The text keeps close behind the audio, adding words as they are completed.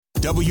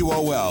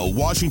WOL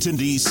Washington,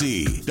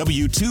 D.C.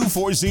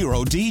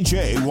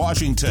 W240DJ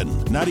Washington.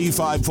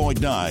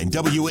 95.9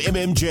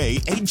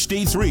 WMMJ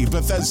HD3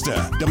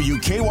 Bethesda.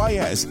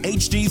 WKYS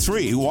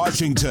HD3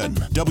 Washington.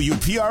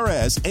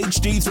 WPRS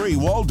HD3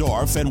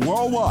 Waldorf and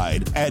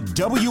worldwide at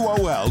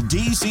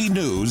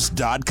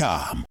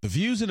WOLDCnews.com. The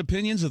views and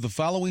opinions of the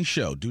following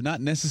show do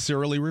not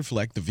necessarily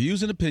reflect the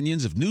views and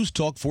opinions of News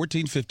Talk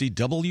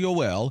 1450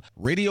 WOL,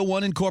 Radio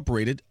 1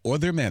 Incorporated, or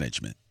their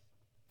management.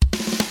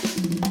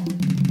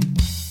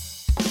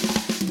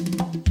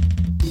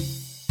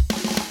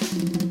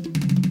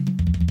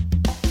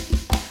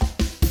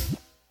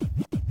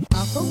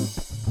 Uncle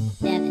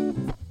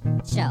Devin's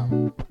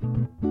Show.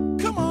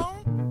 Come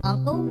on.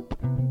 Uncle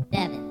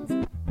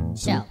Devin's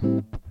Show.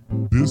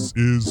 This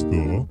is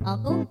the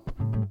Uncle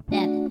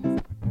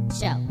Devin's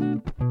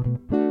Show.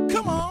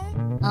 Come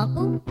on.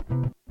 Uncle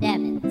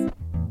Devin's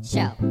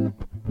Show.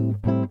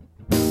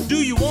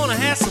 Do you want to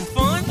have some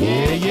fun?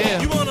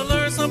 Yeah. You want to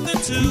learn something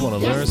too? We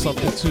want to learn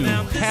something too.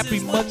 Now, this Happy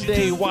is what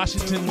Monday, you do.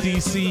 Washington,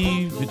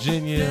 D.C.,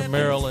 Virginia,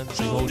 Maryland,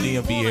 the whole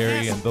DMV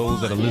area, and those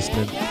that are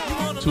listening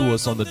to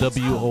us on the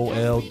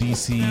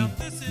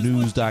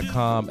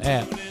WOLDCnews.com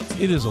app.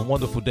 It is a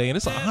wonderful day, and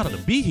it's an honor to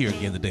be here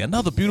again today.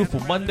 Another beautiful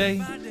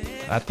Monday.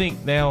 I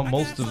think now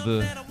most of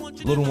the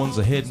little ones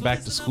are heading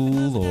back to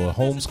school or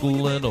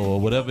homeschooling or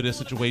whatever their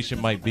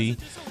situation might be.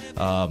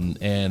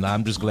 And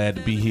I'm just glad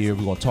to be here.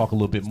 We're going to talk a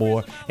little bit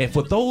more. And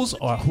for those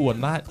who are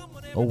not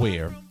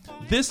aware,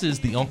 this is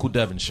the Uncle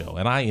Devin Show.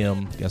 And I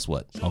am, guess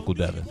what, Uncle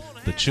Devin,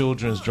 the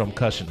children's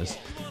drumcussionist.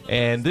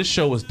 And this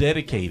show is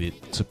dedicated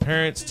to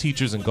parents,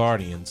 teachers, and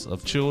guardians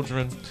of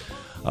children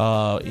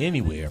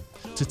anywhere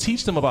to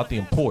teach them about the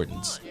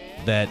importance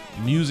that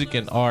music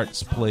and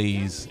arts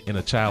plays in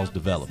a child's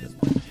development.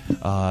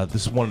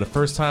 This is one of the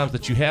first times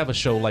that you have a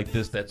show like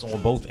this that's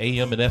on both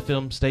AM and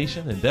FM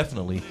station, and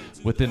definitely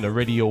within the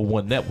Radio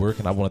 1 network.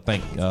 And I want to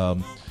thank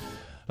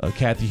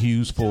Kathy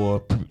Hughes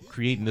for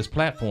creating this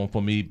platform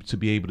for me to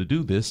be able to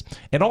do this.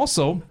 And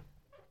also,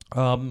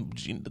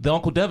 the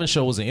Uncle Devin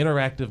Show is an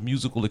interactive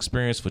musical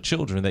experience for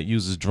children that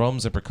uses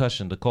drums and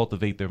percussion to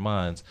cultivate their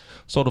minds,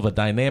 sort of a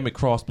dynamic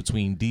cross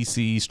between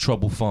DC's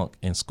Trouble Funk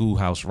and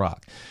Schoolhouse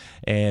Rock.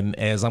 And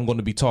as I'm going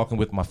to be talking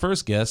with my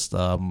first guest,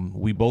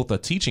 we both are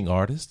teaching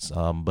artists,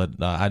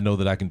 but I know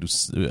that I can do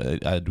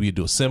we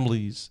do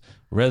assemblies,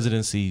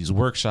 residencies,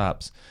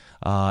 workshops,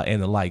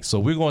 and the like. So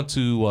we're going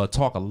to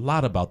talk a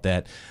lot about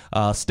that.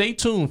 Stay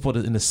tuned for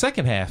in the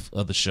second half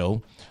of the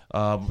show.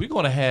 We're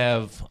going to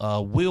have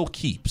Will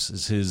Keeps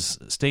is his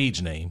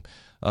stage name,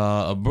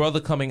 a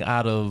brother coming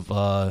out of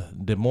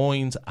Des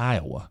Moines,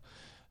 Iowa,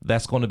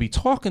 that's going to be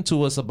talking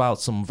to us about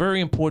some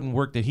very important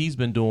work that he's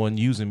been doing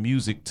using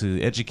music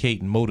to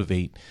educate and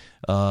motivate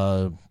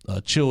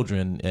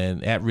children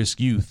and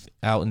at-risk youth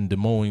out in Des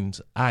Moines,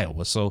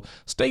 Iowa. So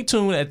stay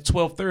tuned at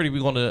 12:30.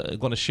 We're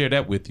going to share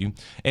that with you.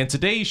 And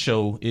today's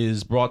show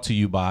is brought to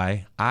you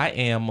by I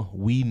Am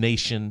We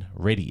Nation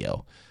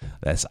Radio.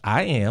 That's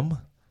I Am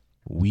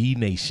We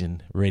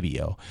Nation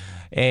Radio.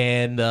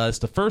 And it's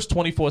the first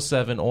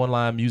 24/7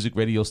 online music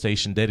radio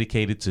station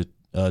dedicated to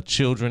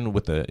children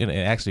with it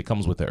actually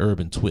comes with an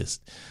urban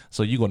twist.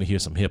 So you're going to hear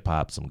some hip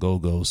hop, some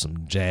go-go,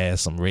 some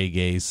jazz, some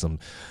reggae,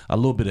 a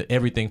little bit of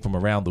everything from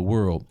around the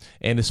world.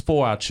 And it's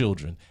for our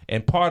children.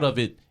 And part of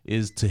it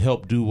is to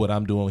help do what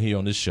I'm doing here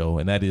on this show,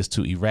 and that is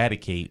to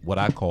eradicate what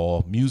I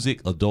call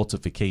music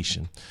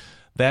adultification.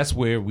 That's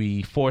where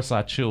we force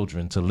our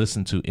children to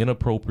listen to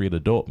inappropriate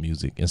adult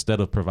music instead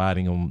of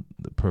providing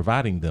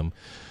them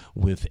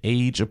with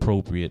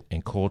age-appropriate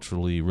and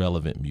culturally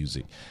relevant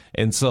music.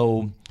 And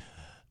so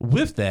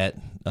with that,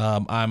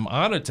 I'm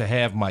honored to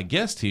have my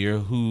guest here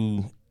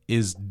who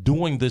is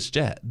doing just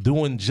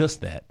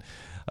that,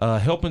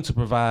 helping to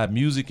provide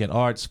music and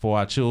arts for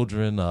our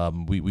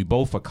children. We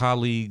both are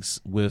colleagues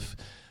with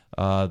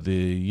the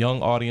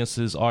Young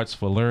Audiences Arts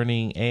for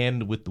Learning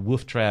and with the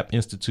Wolf Trap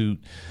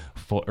Institute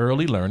for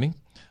Early Learning.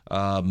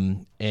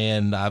 And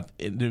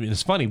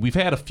it's funny, we've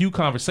had a few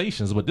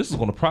conversations, but this is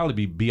going to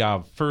probably be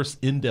our first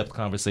in-depth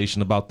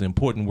conversation about the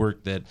important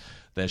work that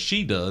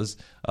she does.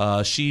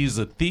 She's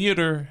a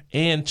theater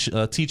and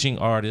teaching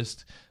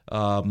artist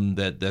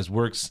that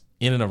works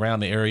in and around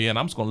the area, and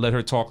I'm just going to let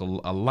her talk a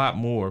lot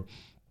more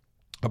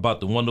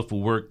about the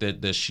wonderful work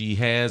that she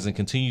has and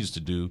continues to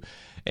do.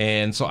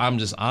 And so I'm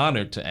just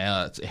honored to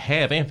have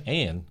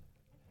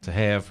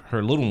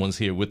her little ones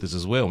here with us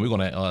as well. And we're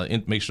going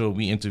to make sure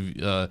we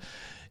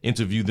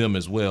interview them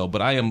as well.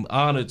 But I am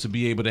honored to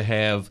be able to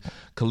have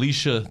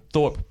Kalisha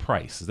Thorpe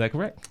Price. Is that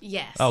correct?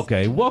 Yes.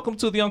 Okay. Welcome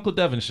to the Uncle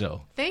Devin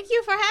Show. Thank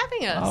you for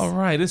having us. All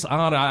right. It's an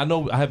honor. I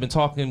know I have been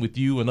talking with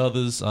you and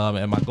others,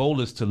 and my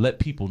goal is to let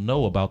people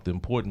know about the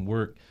important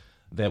work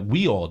that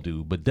we all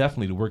do, but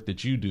definitely the work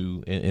that you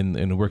do and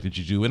the work that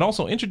you do. And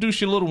also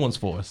introduce your little ones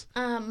for us.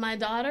 My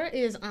daughter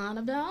is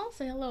Annabelle.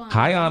 Say hello, Annabelle.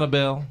 Hi,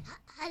 Annabelle.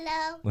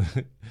 Hello.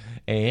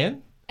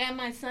 And And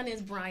my son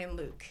is Brian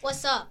Luke.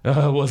 What's up?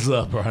 What's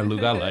up, Brian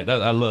Luke? I like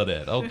that. I love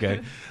that.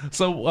 Okay.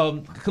 So,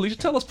 Kalisha,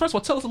 tell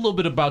us a little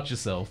bit about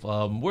yourself.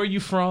 Where are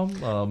you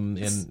from?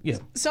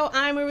 So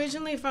I'm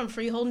originally from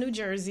Freehold, New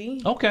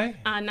Jersey. Okay.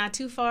 Not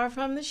too far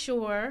from the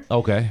shore.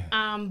 Okay.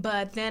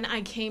 But then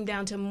I came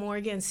down to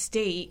Morgan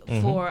State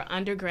for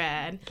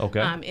undergrad.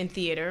 Okay. In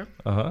theater.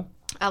 Uh-huh.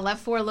 I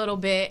left for a little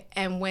bit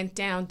and went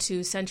down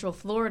to Central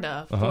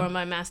Florida for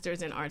my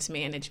master's in arts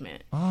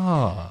management.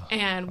 Ah.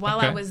 And while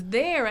I was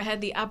there, I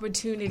had the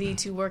opportunity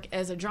to work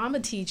as a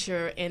drama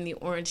teacher in the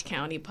Orange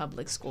County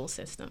public school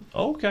system.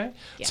 Okay.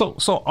 Yeah.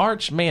 So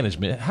arts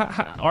management,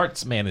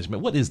 arts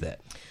management, what is that?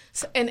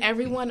 So, and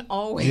everyone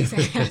always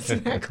asks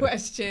that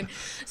question.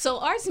 So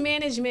arts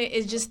management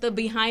is just the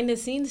behind the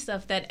scenes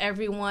stuff that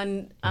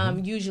everyone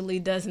usually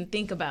doesn't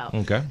think about.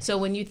 Okay. So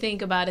when you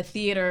think about a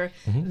theater,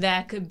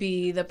 that could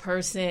be the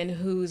person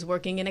who's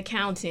working in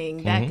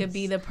accounting. That could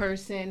be the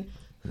person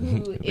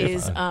who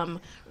is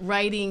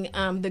writing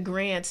the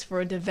grants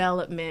for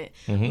development.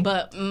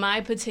 But my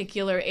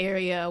particular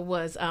area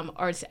was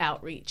arts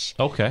outreach.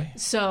 Okay.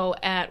 So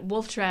at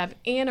Wolf Trap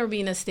and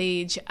Arena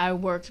Stage, I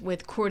worked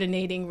with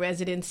coordinating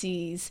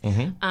residencies,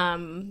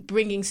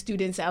 bringing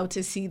students out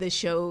to see the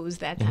shows,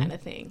 that kind of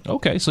thing.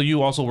 Okay, so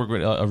you also work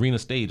with Arena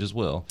Stage as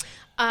well.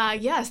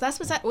 Yes, that's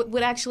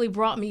what actually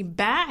brought me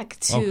back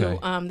to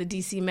the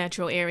D.C.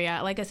 metro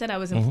area. Like I said, I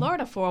was in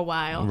Florida for a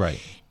while. Right.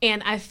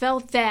 And I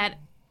felt that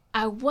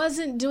I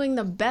wasn't doing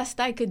the best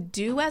I could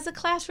do as a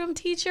classroom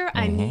teacher.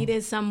 I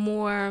needed some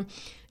more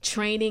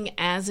training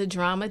as a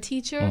drama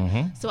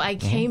teacher. So I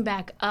came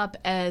back up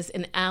as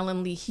an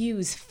Alan Lee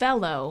Hughes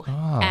Fellow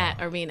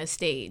at Arena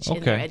Stage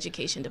in their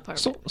education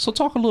department. So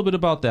talk a little bit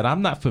about that.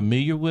 I'm not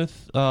familiar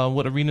with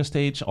what Arena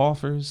Stage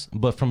offers,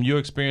 but from your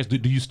experience,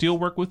 do you still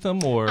work with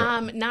them or?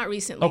 Not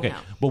recently, okay. no.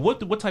 But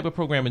what type of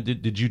programming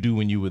did you do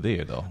when you were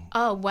there, though?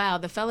 Oh, wow.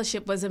 The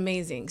fellowship was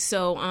amazing.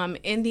 So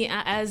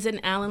as an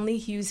Alan Lee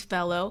Hughes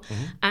Fellow,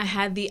 I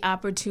had the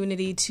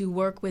opportunity to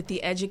work with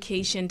the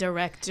education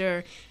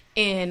director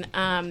in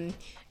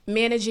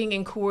managing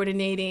and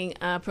coordinating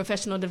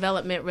professional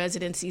development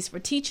residencies for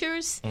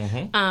teachers,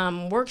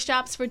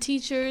 workshops for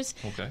teachers,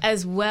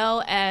 as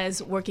well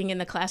as working in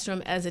the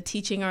classroom as a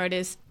teaching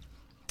artist.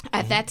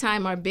 At that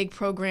time, our big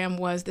program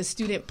was the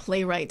Student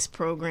Playwrights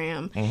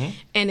Program.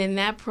 And in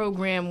that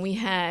program, we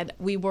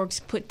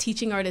put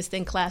teaching artists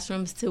in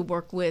classrooms to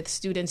work with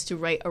students to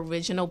write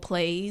original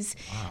plays.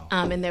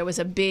 And there was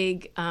a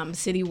big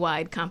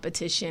citywide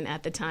competition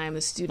at the time,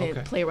 the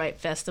Student Playwright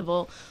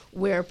Festival,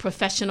 where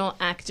professional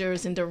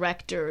actors and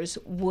directors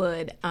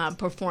would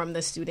perform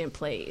the student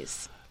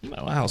plays.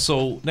 Wow.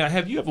 So now,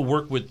 have you ever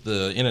worked with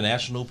the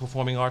international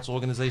performing arts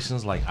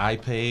organizations like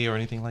IPE or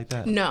anything like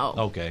that? No.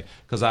 Okay.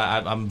 Because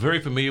I'm very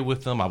familiar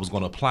with them. I was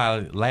going to apply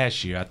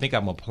last year. I think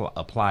I'm going to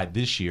apply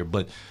this year.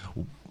 But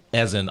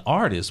as an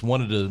artist,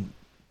 one of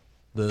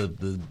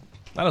the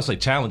I don't say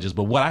challenges,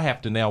 but what I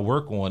have to now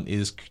work on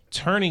is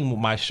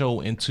turning my show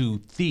into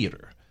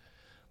theater.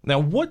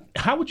 Now,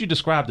 how would you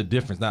describe the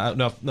difference?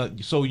 Now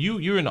so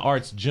you're in the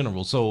arts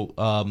general.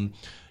 So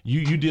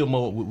you deal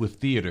more with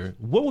theater.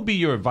 What would be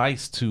your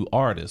advice to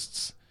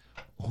artists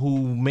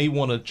who may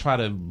want to try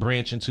to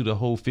branch into the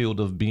whole field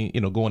of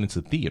going into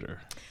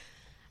theater?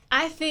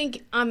 I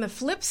think on the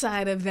flip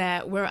side of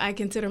that, where I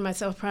consider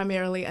myself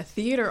primarily a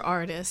theater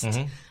artist,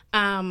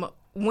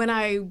 when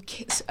I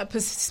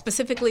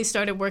specifically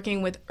started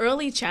working with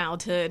early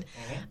childhood,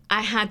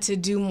 I had to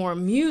do more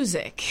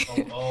music.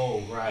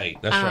 Right.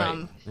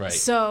 That's right.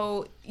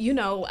 So,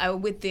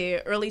 with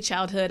the early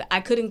childhood, I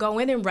couldn't go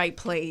in and write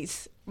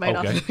plays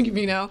off,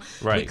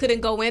 Right. We couldn't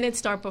go in and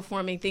start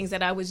performing things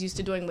that I was used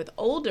to doing with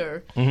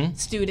older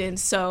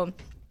students. So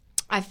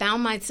I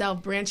found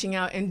myself branching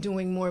out and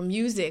doing more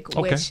music,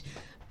 which,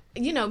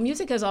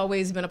 music has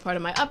always been a part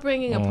of my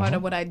upbringing, a part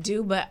of what I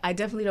do, but I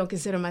definitely don't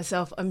consider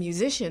myself a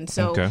musician.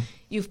 So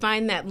you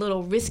find that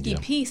little risky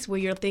piece where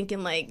you're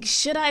thinking like,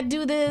 should I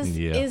do this?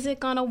 Is it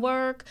going to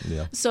work?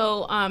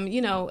 So,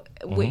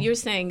 what you're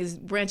saying is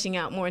branching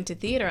out more into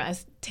theater. I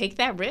take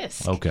that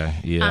risk. Okay.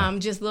 Yeah.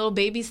 Just little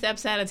baby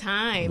steps at a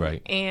time.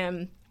 Right.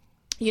 And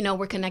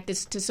we're connected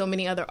to so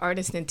many other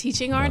artists and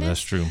teaching artists.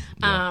 That's true.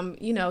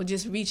 Yeah.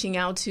 Just reaching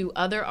out to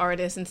other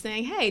artists and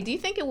saying, hey, do you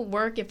think it would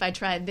work if I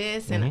tried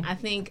this? And I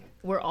think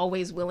we're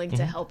always willing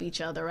to help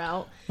each other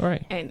out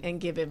and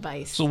give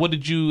advice. So what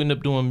did you end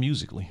up doing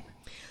musically?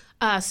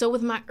 So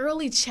with my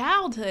early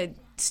childhood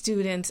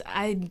students,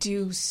 I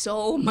do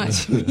so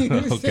much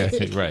music.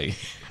 Okay, right.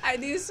 I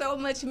do so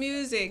much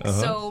music.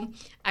 So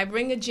I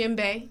bring a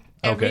djembe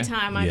every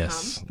time I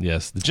come.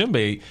 Yes, the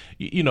djembe,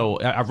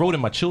 I wrote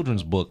in my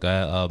children's book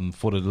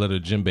for the letter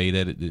djembe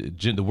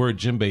that the word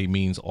djembe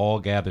means all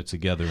gathered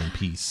together in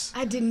peace.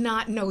 I did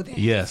not know that.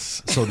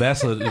 Yes, so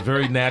that's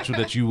very natural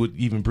that you would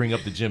even bring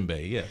up the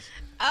djembe, yes.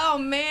 Oh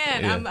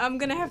man, Yeah. I'm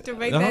gonna have to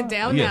write that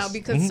down Yes. now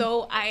because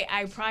so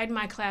I pride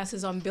my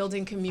classes on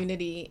building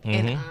community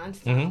and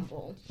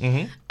ensemble.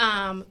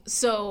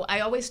 So I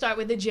always start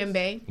with the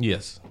djembe.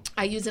 Yes.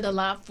 I use it a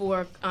lot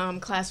for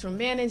classroom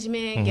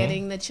management,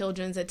 getting the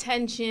children's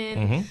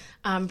attention,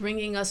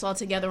 bringing us all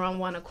together on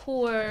one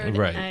accord.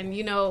 Right. And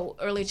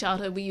early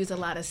childhood we use a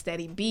lot of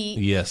steady beat.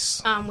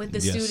 Yes. With the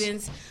Yes.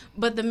 students.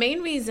 But the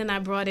main reason I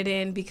brought it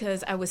in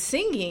because I was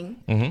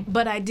singing,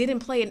 but I didn't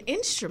play an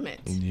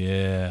instrument.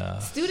 Yeah.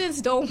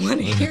 Students don't want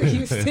to hear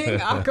you sing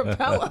a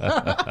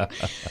cappella.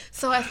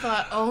 So I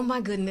thought, oh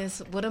my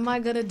goodness, what am I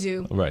going to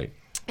do? Right.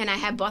 And I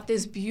had bought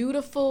this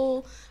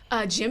beautiful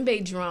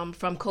djembe drum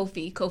from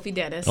Kofi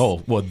Dennis.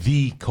 Oh, well,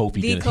 the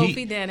Kofi Dennis.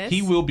 Kofi Dennis.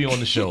 He will be on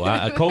the show.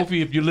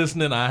 Kofi, if you're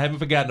listening, I haven't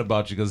forgotten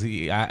about you because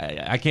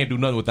I can't do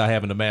nothing without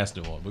having the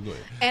master on. But go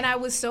ahead. And I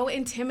was so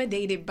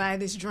intimidated by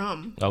this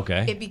drum.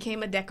 Okay. It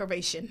became a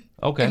decoration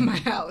Okay. in my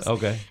house.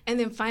 Okay. And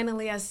then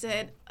finally I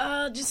said,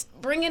 just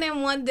bring it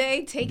in one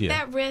day, take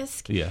that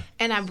risk. Yeah.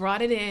 And I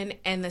brought it in,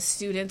 and the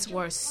students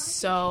were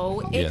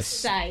so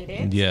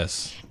excited.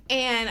 Yes.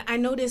 And I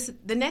noticed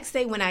the next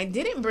day when I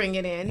didn't bring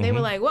it in, they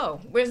were like,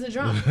 whoa, where's the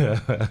drum?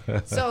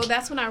 So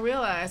that's when I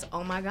realized,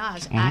 oh my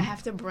gosh, I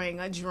have to bring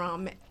a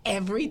drum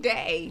every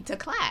day to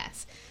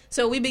class.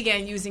 So we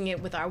began using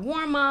it with our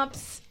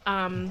warm-ups.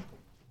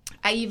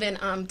 I even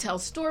tell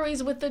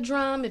stories with the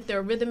drum, if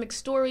they're rhythmic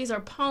stories or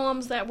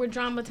poems that we're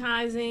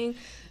dramatizing.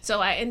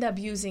 So I end up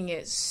using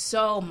it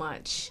so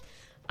much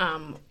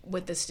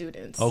with the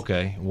students.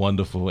 Okay,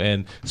 wonderful.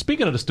 And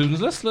speaking of the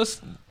students, let's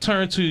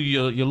turn to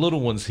your little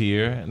ones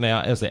here.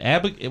 Now, as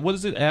what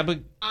is it?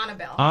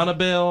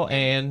 Annabelle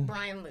and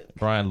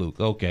Brian Luke.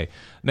 Okay.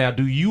 Now,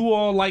 do you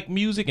all like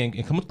music?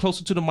 And come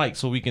closer to the mic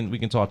so we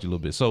can talk to you a little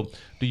bit. So,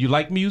 do you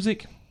like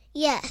music?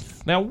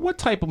 Yes. Now, what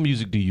type of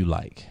music do you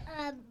like?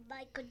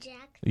 Michael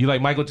Jackson. You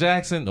like Michael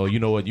Jackson? Or you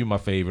know what? You're my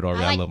favorite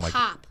already. I like love Michael.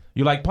 pop.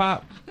 You like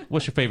pop?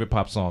 What's your favorite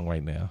pop song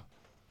right now?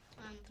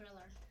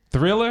 Thriller.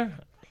 Thriller?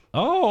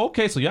 Oh,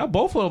 okay. So y'all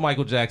both are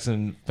Michael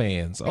Jackson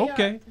fans.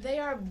 Okay. They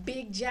are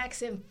big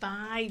Jackson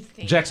 5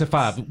 fans. Jackson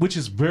 5, which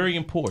is very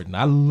important.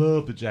 I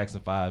love the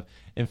Jackson 5.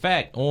 In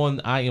fact, on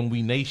I Am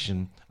We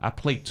Nation, I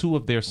played 2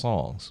 of their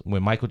songs.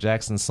 When Michael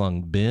Jackson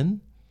sung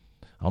Ben,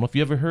 I don't know if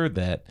you ever heard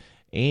that,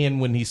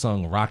 and when he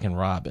sung Rockin'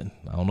 Robin.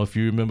 I don't know if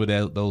you remember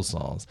those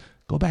songs.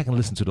 Go back and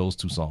listen to those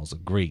 2 songs. They're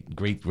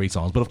great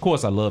songs. But of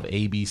course, I love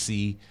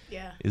ABC.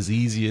 Yeah. It's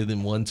easier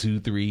than 1,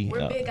 2, 3.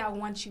 We're big I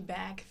Want You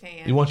Back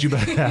fans. You want you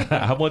back?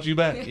 I want you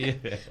back. Yeah.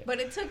 But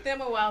it took them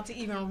a while to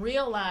even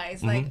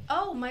realize,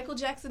 oh, Michael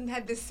Jackson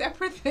had this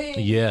separate thing.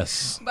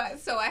 Yes.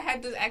 But so I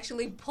had to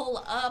actually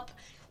pull up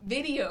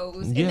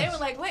videos, and Yes. they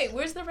were like, wait,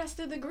 where's the rest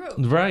of the group?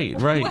 Right.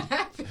 What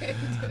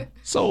happened?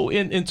 So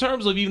in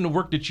terms of even the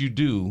work that you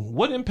do,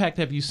 what impact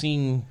have you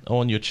seen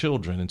on your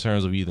children in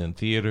terms of either in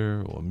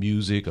theater or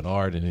music or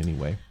art in any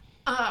way?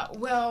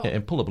 Well,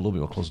 And pull up a little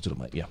bit more closer to the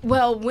mic. Yeah.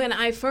 Well, when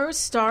I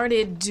first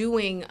started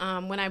doing,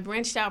 when I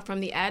branched out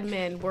from the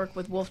admin work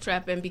with Wolf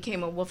Trap and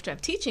became a Wolf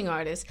Trap teaching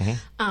artist,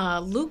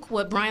 Brian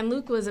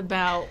Luke was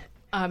about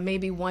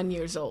maybe 1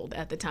 year old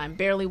at the time,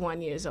 barely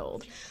 1 year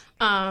old.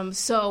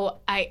 So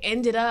I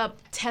ended up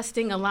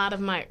testing a lot of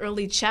my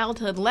early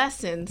childhood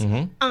lessons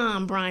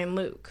on Brian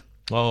Luke.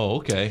 Oh,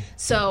 okay.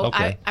 So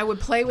Okay. I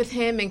would play with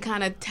him and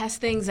kind of test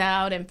things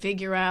out and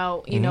figure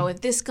out,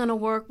 if this going to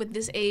work with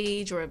this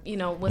age or,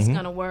 what's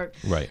going to work.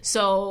 Right.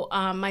 So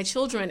my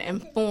children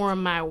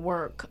inform my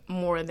work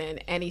more than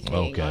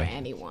anything or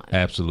anyone.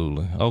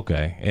 Absolutely.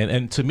 Okay.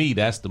 And to me,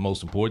 that's the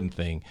most important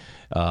thing.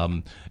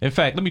 In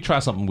fact, let me try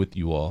something with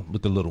you all,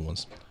 with the little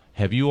ones.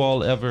 Have you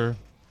all ever,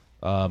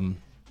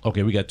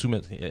 okay, we got 2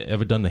 minutes.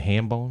 Ever done the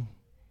ham bone?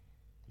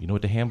 You know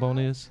what the ham bone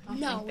is?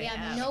 No, we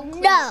have no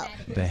clue. No.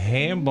 The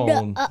ham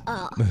bone.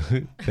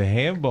 The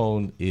ham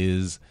bone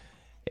is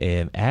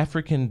an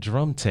African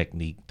drum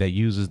technique that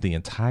uses the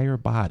entire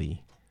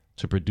body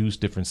to produce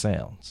different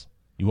sounds.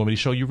 You want me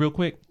to show you real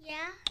quick? Yeah.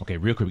 Okay,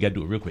 real quick. We got to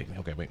do it real quick.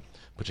 Okay, wait.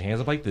 Put your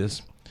hands up like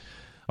this.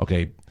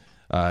 Okay.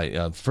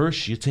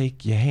 First, you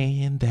take your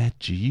hand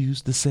that you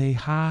used to say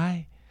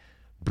hi,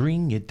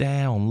 bring it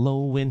down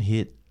low and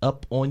hit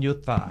up on your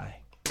thigh.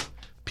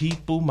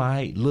 People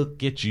might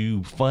look at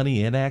you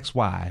funny and ask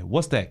why.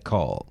 What's that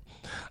called?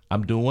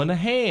 I'm doing a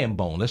ham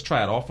bone. Let's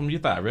try it all from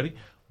your thigh. Ready?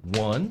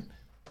 1,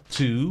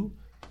 2,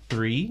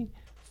 3,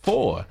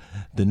 4.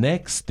 The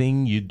next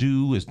thing you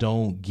do is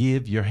don't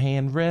give your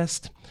hand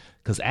rest,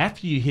 because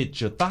after you hit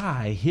your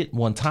thigh, hit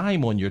one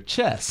time on your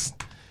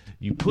chest.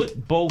 You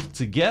put both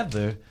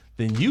together,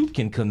 then you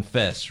can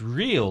confess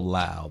real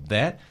loud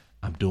that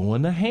I'm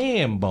doing a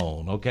ham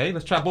bone. Okay,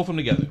 let's try both of them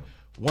together.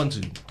 1,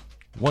 2,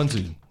 1,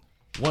 2,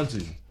 1,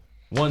 2,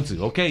 1,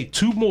 2. Okay,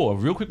 2 more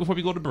real quick before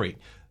we go to break.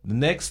 The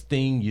next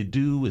thing you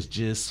do is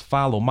just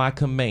follow my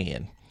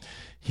command.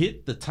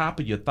 Hit the top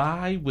of your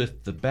thigh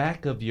with the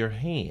back of your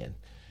hand.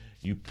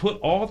 You put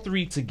all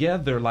 3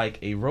 together like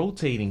a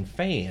rotating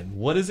fan.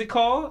 What is it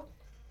called?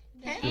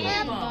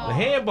 Ham bone. The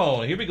ham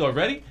bone. Here we go.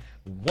 Ready?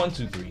 1,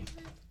 2, 3.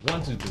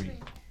 1, 2, 3.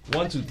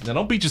 1, 2. Now,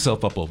 don't beat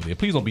yourself up over there.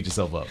 Please don't beat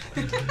yourself up.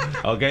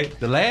 Okay?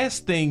 The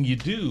last thing you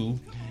do,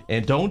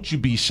 and don't you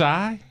be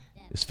shy,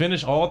 is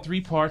finish all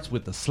 3 parts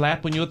with a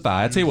slap on your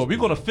thigh. I tell you what, we're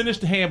going to finish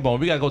the hand bone.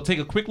 We got to go take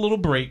a quick little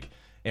break,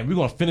 and we're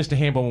going to finish the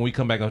hand bone when we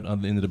come back on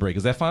the end of the break.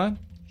 Is that fine?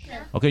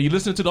 Yeah. Okay, you're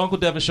listening to the Uncle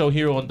Devin Show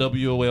here on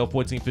WOL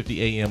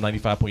 1450 AM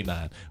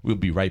 95.9. We'll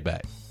be right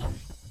back.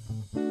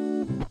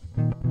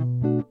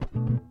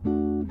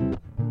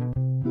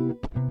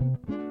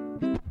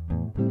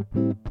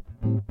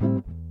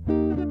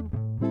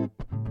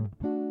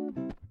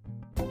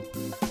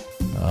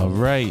 All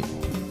right,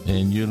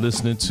 and you're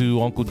listening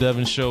to Uncle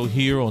Devin Show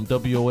here on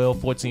WOL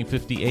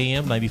 1450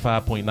 AM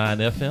 95.9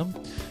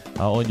 FM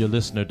on your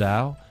listener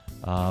dial.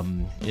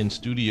 In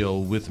studio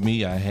with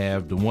me, I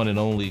have the one and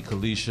only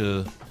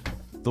Kalisha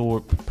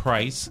Thorpe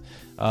Price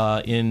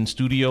in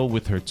studio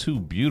with her 2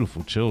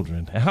 beautiful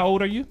children. And how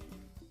old are you?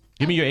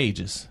 Give me your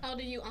ages. How old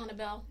are you,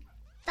 Annabelle?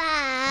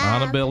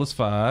 5. Annabelle is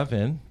 5,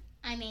 and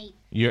I'm 8.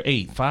 you're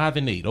 8. 5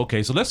 and 8.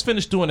 Okay, so let's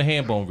finish doing the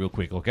hand bone real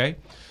quick. Okay,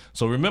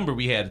 so remember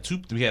we had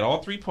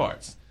all 3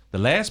 parts. The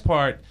last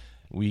part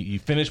you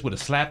finish with a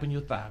slap in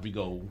your thigh. We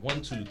go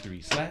 1, 2,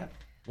 3, slap.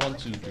 1,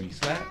 2, 3,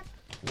 slap.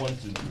 1, 2,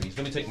 3.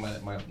 Let me take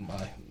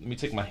let me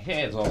take my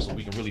hands off so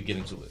we can really get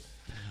into it.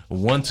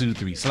 1, 2,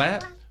 3,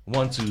 slap.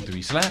 1, 2,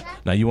 3, slap.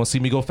 Now you want to see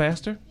me go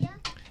faster? Yeah.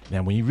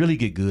 Now when you really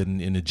get good,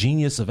 and the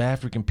genius of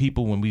African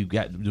people, when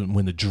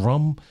the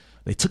drum,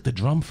 they took the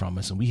drum from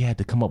us and we had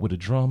to come up with a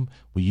drum,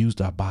 we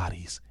used our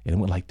bodies, and it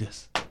went like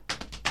this.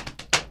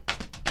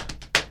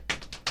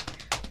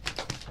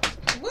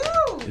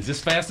 Woo! Is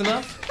this fast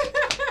enough?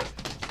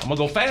 I'm gonna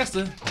go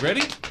faster.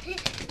 Ready?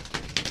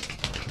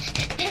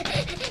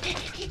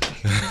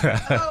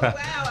 Oh,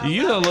 wow.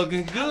 You're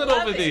looking good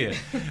over there.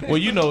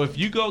 Well, if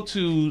you go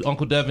to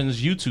Uncle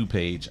Devin's YouTube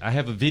page, I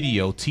have a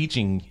video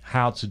teaching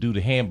how to do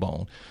the hand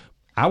bone.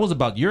 I was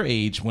about your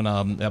age when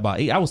about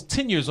 8. I was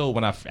 10 years old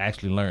when I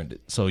actually learned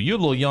it. So you're a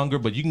little younger,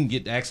 but you can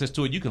get access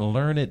to it. You can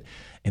learn it,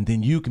 and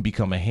then you can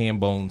become a hand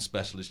bone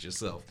specialist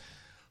yourself.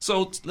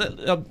 So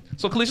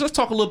Kalisha, let's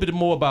talk a little bit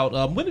more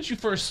about when did you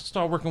first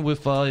start working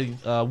with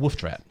Wolf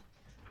Trap?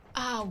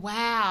 Oh,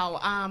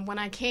 wow. When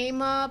I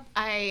came up,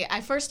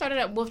 I first started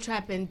at Wolf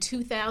Trap in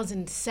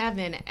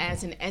 2007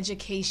 as an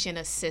education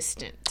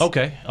assistant.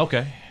 Okay.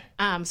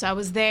 So I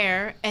was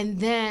there, and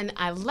then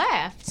I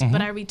left,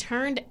 but I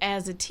returned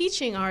as a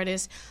teaching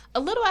artist a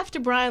little after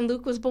Brian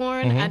Luke was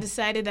born. I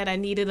decided that I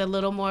needed a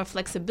little more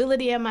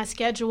flexibility in my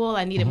schedule.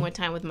 I needed more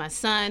time with my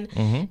son,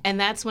 and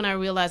that's when I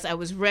realized I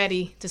was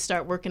ready to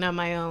start working on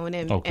my own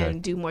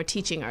and do more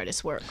teaching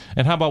artist work.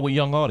 And how about with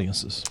young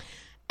audiences?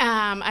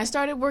 I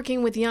started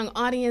working with young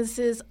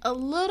audiences a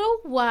little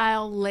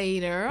while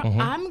later.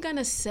 I'm going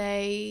to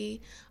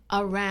say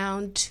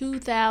around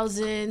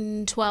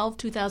 2012,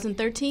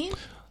 2013.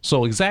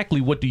 So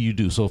exactly what do you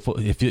do? So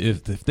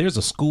if there's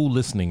a school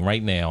listening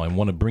right now and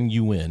want to bring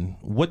you in,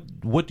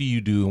 what do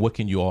you do and what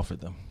can you offer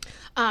them?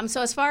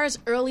 So as far as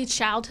early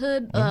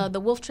childhood,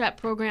 the Wolf Trap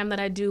program that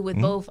I do with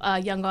both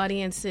young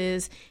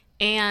audiences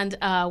and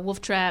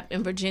Wolf Trap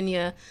in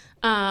Virginia,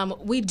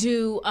 we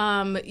do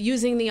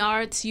using the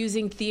arts,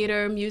 using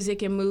theater,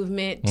 music, and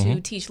movement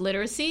to teach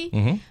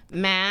literacy,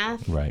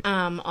 math, right.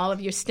 All of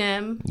your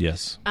STEM.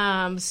 Yes.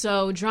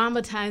 So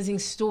dramatizing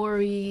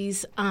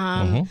stories,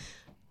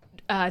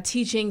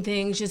 teaching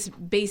things,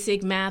 just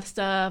basic math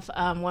stuff,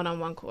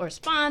 one-on-one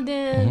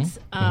correspondence.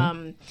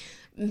 I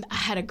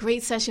had a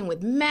great session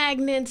with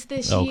magnets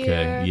this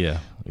year. Okay,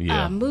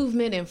 yeah.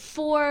 Movement and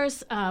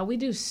force. We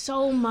do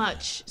so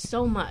much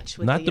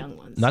with the young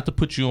ones. Not to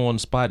put you on the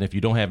spot, and if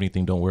you don't have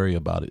anything, don't worry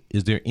about it.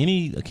 Is there can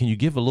you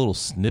give a little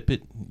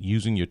snippet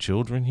using your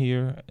children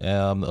here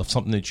of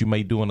something that you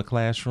may do in the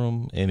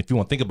classroom? And if you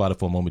want to think about it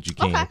for a moment, you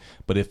can. Okay.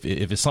 But if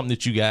it's something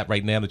that you got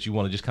right now that you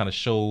want to just kind of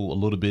show a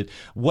little bit,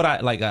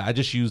 I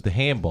just used the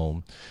hand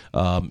bone,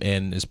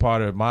 and as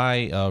part of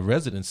my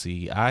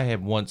residency, I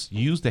have once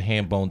used the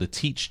hand bone to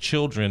teach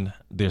children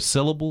their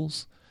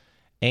syllables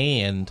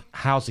and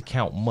how to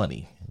count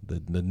money.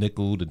 The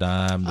nickel, the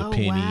dime, the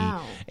penny,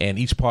 wow. And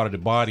each part of the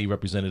body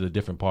represented a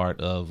different part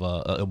of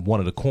one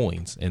of the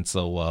coins, and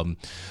so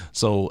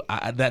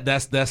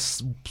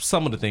that's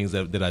some of the things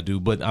that I do.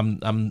 But I'm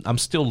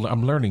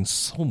learning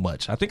so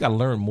much. I think I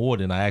learn more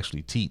than I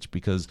actually teach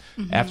because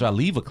after I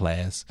leave a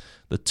class,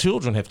 the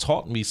children have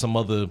taught me some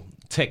other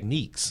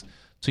techniques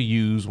to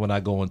use when I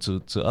go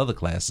into other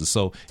classes.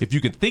 So if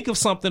you can think of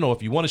something, or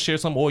if you want to share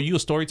something, or you're a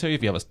storyteller,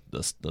 if you have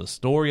a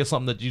story or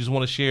something that you just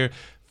want to share,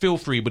 feel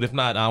free. But if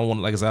not, I don't want,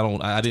 like I said,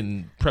 I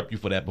didn't prep you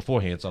for that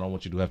beforehand, so I don't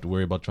want you to have to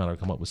worry about trying to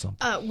come up with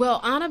something. Well,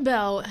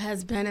 Annabelle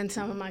has been in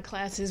some of my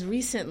classes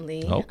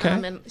recently. Okay.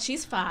 And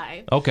she's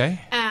 5.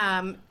 Okay.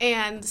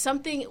 And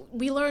something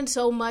we learned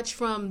so much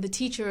from the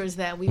teachers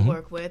that we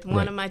work with.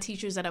 One of my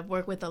teachers that I've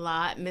worked with a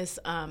lot, Miss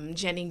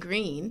Jenny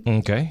Green.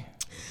 Okay.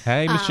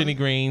 Hey, Miss Jenny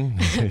Green.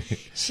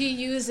 She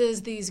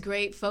uses these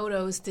great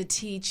photos to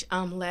teach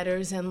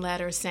letters and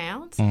letter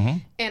sounds.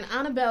 And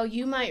Annabelle,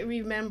 you might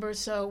remember,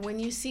 so when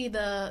you see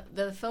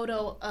the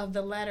photo of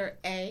the letter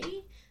A,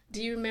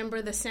 do you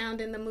remember the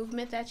sound and the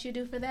movement that you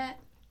do for that?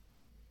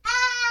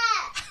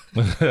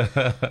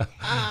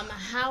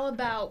 How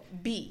about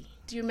B?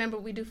 Do you remember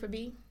what we do for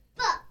B?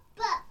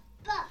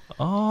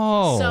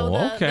 Oh, So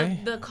okay.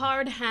 the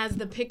card has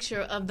the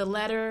picture of the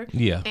letter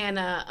Yeah. and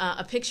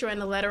a picture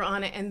and a letter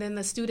on it, and then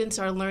the students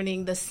are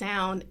learning the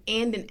sound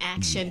and an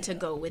action to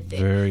go with it.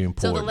 Very So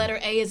important. the letter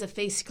A is a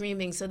face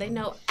screaming, so they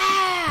know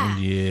ah.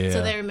 Yeah.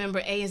 So they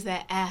remember A is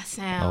that ah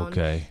sound.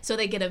 Okay. So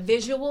they get a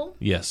visual.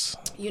 Yes.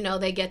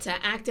 They get to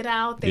act it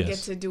out. They Yes. get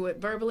to do it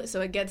verbally.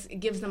 So it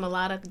gives them a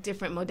lot of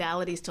different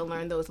modalities to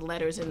learn those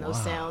letters and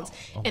those sounds,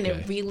 and Okay.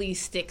 it really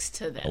sticks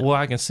to them. Well,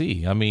 I can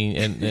see. I mean,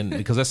 and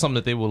because that's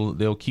something that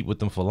they'll keep with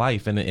them for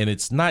life, and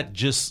it's not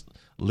just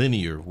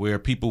linear where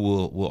people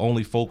will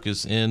only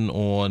focus in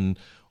on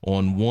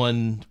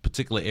one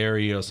particular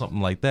area or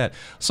something like that.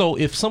 So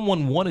if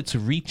someone wanted to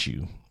reach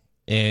you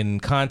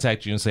and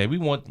contact you and say we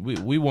want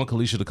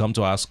Kalisha to come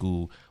to our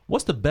school,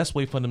 what's the best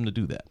way for them to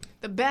do that?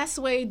 The best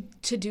way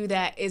to do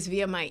that is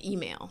via my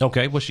email.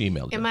 Okay, what's your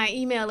email address? And my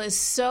email is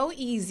so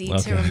easy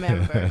to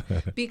remember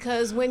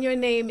because when your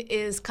name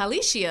is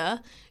Kalisha,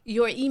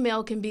 your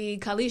email can be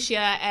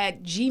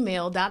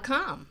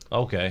kalisha@gmail.com.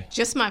 Okay.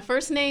 Just my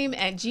first name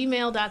at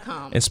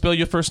gmail.com. And spell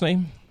your first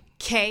name?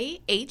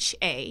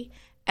 KHALESHIA.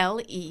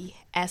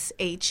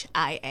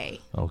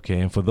 Okay,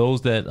 and for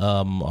those that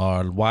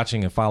are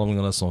watching and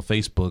following us on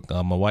Facebook,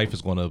 my wife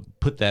is going to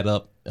put that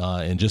up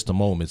in just a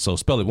moment. So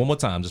spell it one more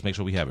time. Just make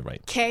sure we have it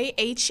right.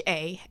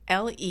 KHALESHIA.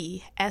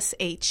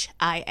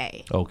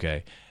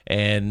 Okay,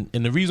 and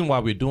the reason why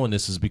we're doing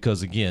this is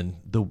because, again,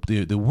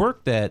 the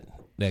work that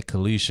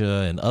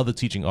Kalisha and other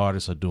teaching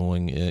artists are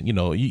doing,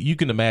 you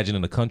can imagine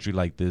in a country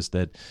like this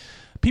that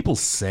people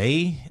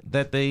say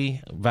that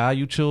they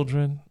value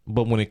children,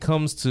 but when it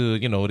comes to,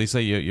 they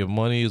say your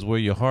money is where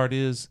your heart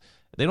is,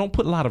 they don't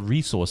put a lot of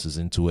resources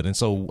into it. And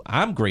so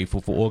I'm grateful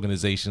for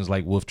organizations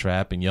like Wolf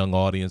Trap and Young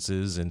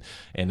Audiences, and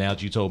now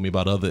that you told me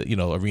about other,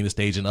 Arena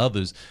Stage and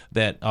others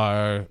that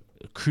are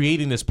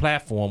creating this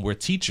platform where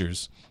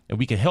teachers, and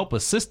we can help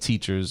assist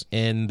teachers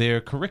in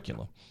their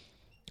curriculum.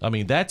 I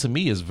mean, that to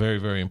me is very,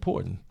 very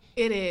important.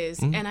 It is.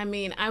 And I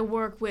mean, I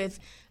work with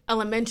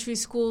elementary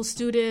school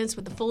students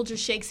with the Folger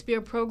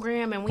Shakespeare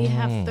program, and we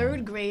have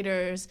third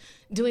graders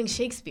doing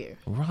Shakespeare.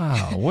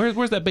 Wow.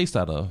 Where's that based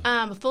out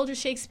of? Folger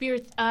Shakespeare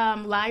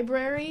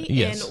Library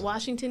Yes. in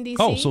Washington, D.C.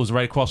 Oh, so it's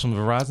right across from the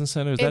Verizon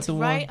Center? Is It's that the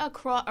right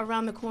one?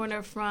 around the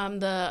corner from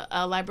the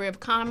Library of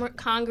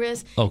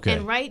Congress, Okay.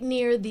 and right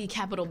near the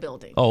Capitol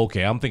building. Oh,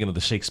 okay. I'm thinking of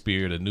the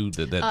Shakespeare,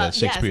 that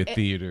Shakespeare yes,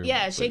 Theater.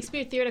 Yeah,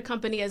 Shakespeare Theater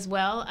Company as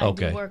well. I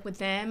Okay. do work with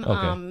them.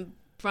 Okay.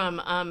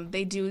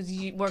 They do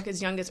work as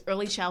young as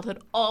early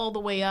childhood all the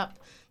way up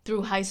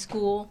through high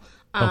school.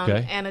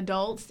 Okay. And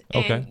adults.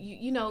 Okay. And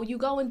you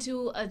go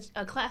into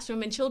a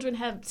classroom and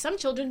some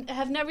children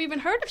have never even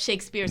heard of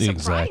Shakespeare,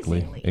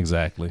 surprisingly.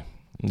 Exactly.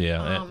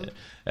 Yeah,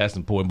 that's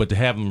important. But to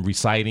have them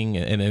reciting,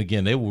 and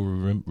again, they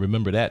will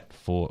remember that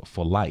for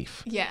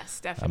life.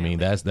 Yes, I definitely. mean,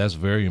 that's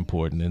very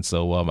important. And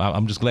so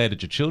I'm just glad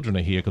that your children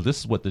are here, because this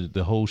is what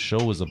the whole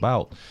show is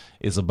about.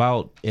 It's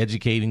about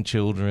educating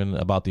children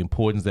about the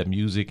importance that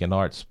music and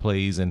arts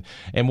plays, and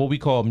what we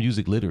call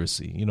music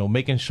literacy,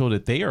 making sure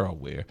that they are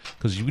aware.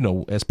 Because,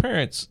 as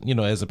parents,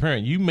 as a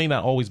parent, you may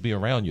not always be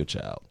around your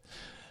child.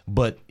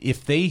 But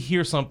if they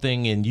hear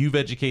something and you've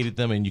educated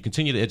them and you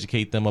continue to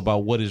educate them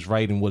about what is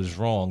right and what is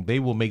wrong, they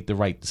will make the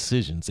right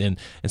decisions. And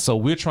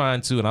so I'm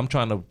trying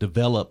to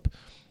develop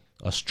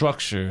a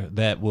structure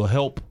that will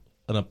help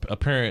a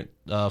parent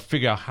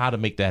figure out how to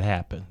make that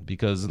happen,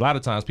 because a lot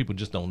of times people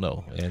just don't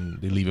know and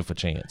they leave it for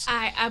chance.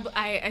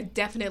 I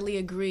definitely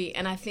agree,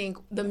 and I think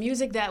the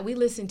music that we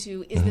listen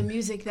to is the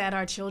music that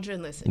our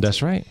children listen to.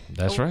 That's right.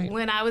 That's right.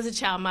 When I was a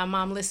child, my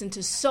mom listened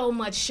to so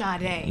much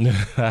Sade,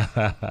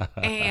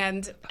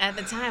 and at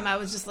the time I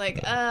was just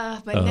like,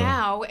 but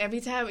now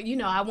every time,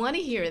 I want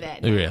to hear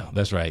that now. Yeah,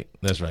 that's right.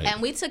 That's right. And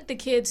we took the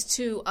kids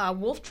to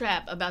Wolf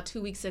Trap about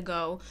 2 weeks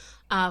ago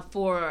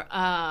for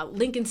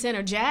Lincoln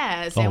Center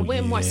Jazz and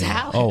Win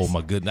Marsalis. Oh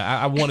my goodness,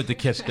 I wanted to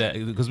catch that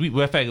because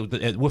in fact,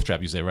 at Wolf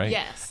Trap, you said, right?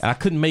 Yes. And I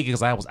couldn't make it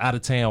because I was out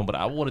of town, but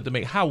I wanted to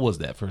make. How was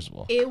that, first of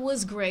all? It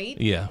was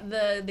great. Yeah.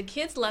 The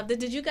kids loved it.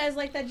 Did you guys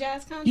like that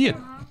jazz concert? Yeah.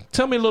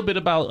 Tell me a little bit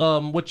about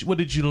what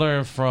did you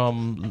learn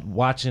from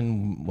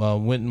watching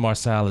Wynton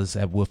Marsalis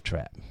at Wolf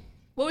Trap?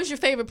 What was your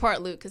favorite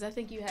part, Luke? Because I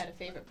think you had a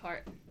favorite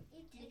part.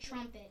 The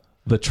trumpet.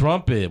 The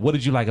trumpet. What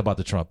did you like about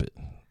the trumpet?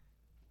 When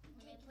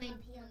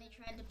they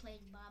tried to play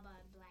Baba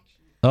Black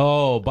Sheep.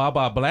 Oh,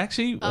 Baba Black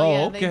Sheep? Oh,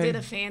 yeah, okay. they did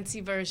a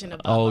fancy version of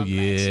Baba Oh, Black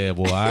yeah. Sheep.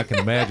 Well, I can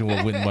imagine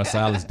what Wynton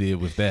Marsalis did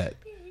with that.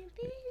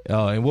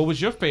 And what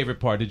was your favorite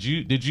part? Did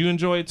you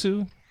enjoy it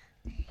too?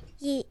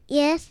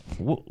 Yes.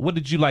 What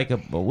did you like?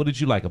 What did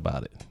you like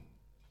about it?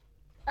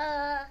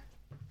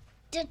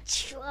 The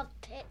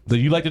trumpet. Do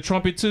you like the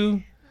trumpet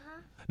too?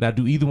 Now,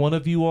 do either one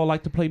of you all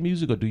like to play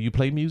music, or do you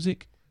play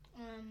music?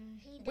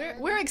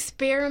 We're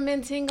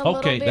experimenting a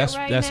little bit that's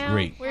right that's now.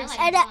 great. We're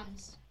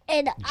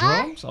And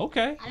Drums?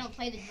 Okay. I don't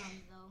play the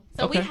drums though.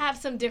 So Okay. we have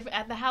some different,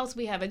 at the house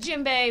we have a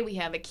djembe, we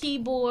have a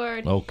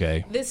keyboard.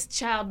 Okay. This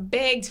child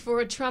begged for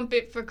a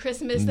trumpet for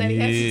Christmas that he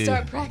has to Yeah.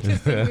 start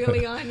practicing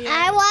really on. Yeah.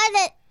 I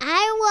want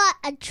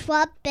a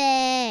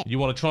trumpet. You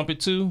want a trumpet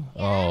too?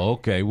 Oh,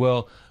 okay.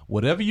 Well,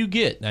 whatever you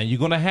get, now you're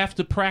going to have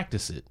to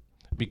practice it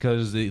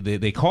because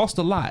they cost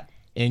a lot,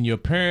 and your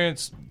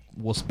parents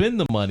will spend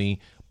the money,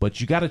 but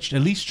you got to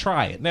at least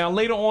try it. Now,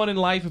 later on in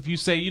life, if you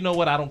say, you know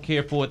what, I don't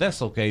care for it,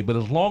 that's okay. But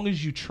as long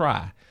as you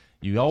try,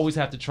 you always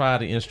have to try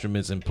the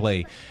instruments and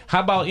play. How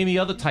about any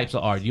other types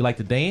of art? You like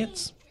to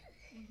dance?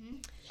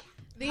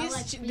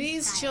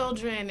 These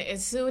children,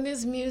 as soon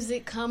as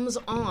music comes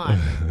on,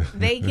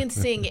 they can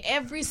sing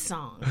every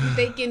song.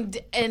 They can,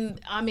 and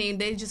I mean,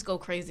 they just go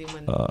crazy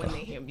when they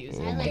hear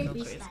music. I They like go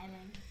crazy. freestyling.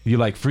 You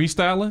like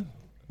freestyling?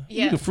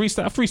 Yeah. You can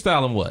freestyle.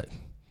 Freestyling what?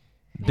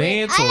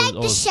 Dance I or, like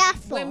or the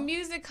shuffle. When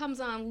music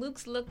comes on,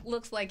 Luke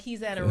looks like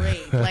he's at a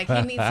rave. Like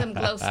he needs some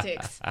glow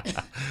sticks.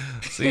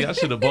 See, I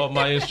should have bought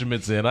my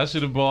instruments in. I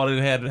should have bought it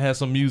and had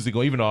some music.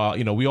 Or even though,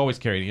 we always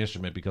carry the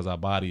instrument because our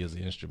body is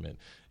the instrument.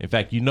 In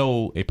fact,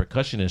 a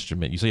percussion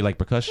instrument. You say you like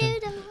percussion?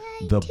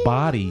 The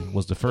body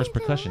was the first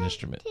percussion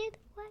instrument.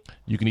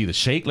 You can either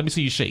shake. Let me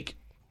see you shake.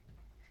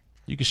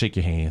 You can shake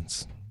your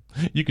hands.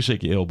 You can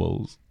shake your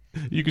elbows.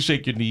 You can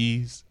shake your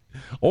knees.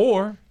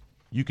 Or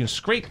you can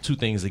scrape two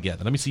things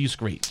together. Let me see you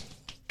scrape.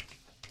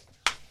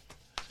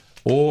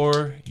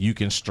 Or you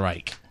can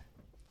strike.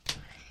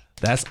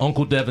 That's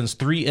Uncle Devin's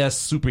 3S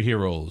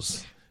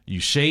superheroes. You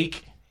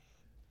shake,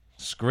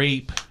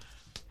 scrape,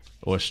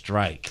 or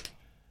strike.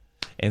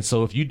 And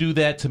so if you do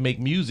that to make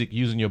music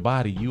using your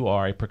body, you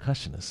are a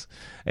percussionist.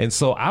 And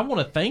so I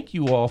want to thank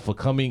you all for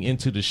coming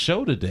into the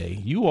show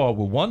today. You all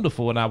were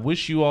wonderful, and I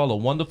wish you all a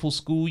wonderful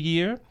school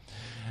year.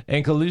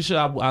 And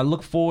Kalisha, I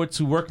look forward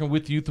to working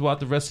with you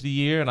throughout the rest of the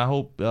year, and I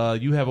hope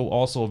you have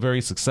also a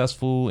very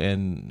successful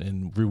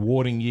and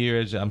rewarding year,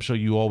 as I'm sure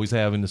you always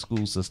have in the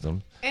school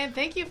system. And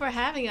thank you for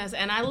having us.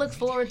 And I look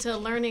forward to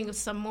learning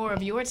some more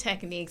of your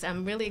techniques.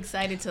 I'm really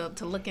excited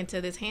to look into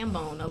this ham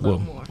bone a little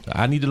more.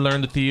 I need to learn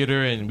the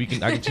theater, and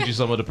I can teach you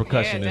some of the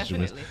percussion Yeah,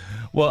 instruments. definitely.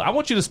 Well, I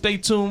want you to stay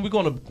tuned. We're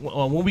gonna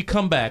when we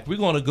come back, we're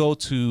gonna go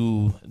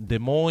to Des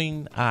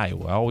Moines,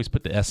 Iowa. I always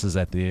put the S's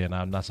at there, and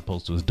I'm not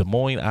supposed to. It's Des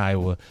Moines,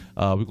 Iowa.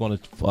 We're gonna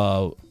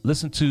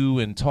listen to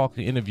and talk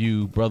and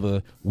interview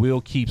Brother Will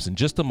Keeps in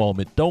just a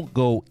moment. Don't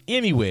go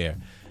anywhere.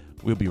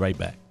 We'll be right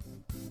back.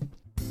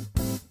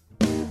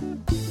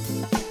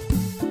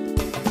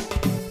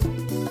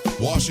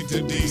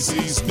 Washington,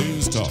 D.C.'s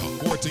News Talk,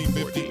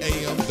 1450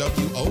 AM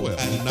WOL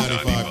and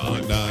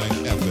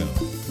 95.9 FM.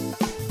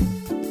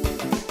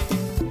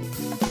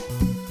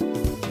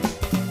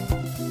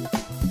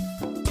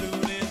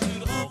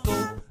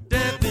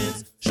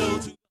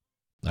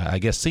 I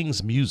guess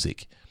sings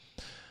music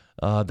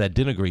that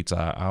denigrates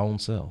our own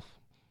self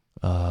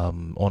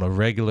on a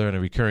regular and a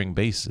recurring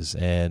basis,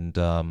 and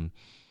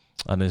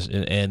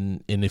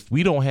if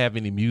we don't have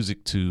any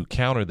music to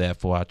counter that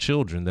for our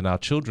children, then our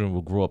children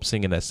will grow up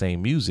singing that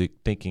same music,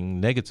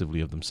 thinking negatively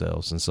of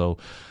themselves. And so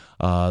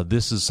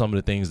this is some of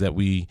the things that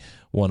we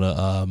want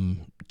to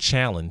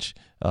challenge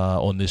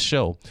on this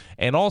show.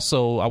 And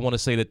also, I want to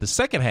say that the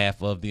second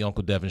half of the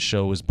Uncle Devin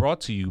Show is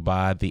brought to you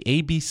by the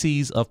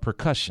ABCs of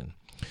Percussion.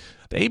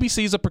 The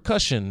ABCs of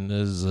Percussion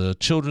is a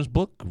children's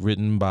book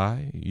written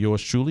by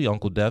yours truly,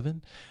 Uncle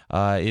Devin.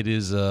 It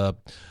is a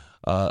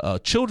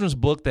children's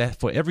book that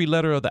for every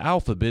letter of the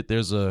alphabet,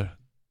 there's a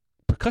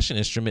percussion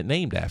instrument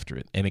named after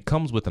it. And it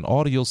comes with an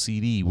audio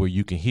CD where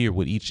you can hear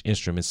what each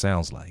instrument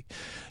sounds like.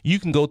 You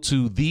can go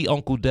to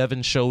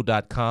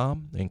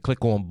theuncledevinshow.com and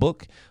click on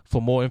book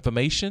for more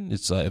information.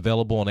 It's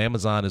available on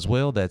Amazon as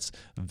well. That's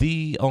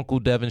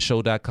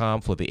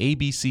theuncledevinshow.com for the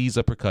ABCs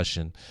of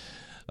Percussion.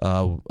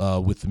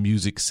 With the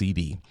music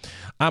CD.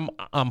 I'm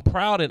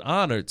proud and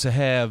honored to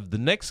have the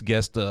next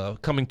guest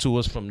coming to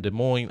us from Des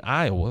Moines,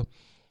 Iowa.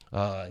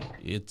 I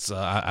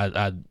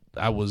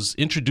was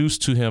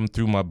introduced to him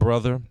through my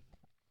brother,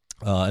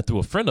 and through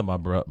a friend of my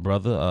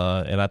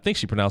brother, and I think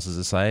she pronounces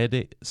it Saad.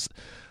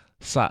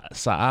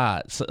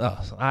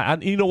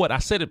 You know what? I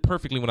said it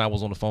perfectly when I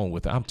was on the phone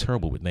with her. I'm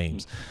terrible with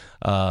names.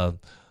 Saad.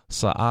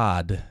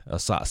 Saade.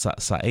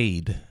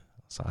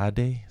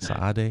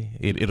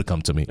 It'll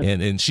come to me,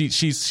 and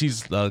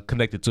she's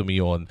connected to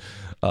me on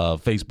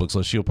Facebook,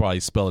 so she'll probably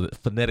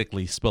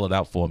phonetically spell it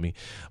out for me.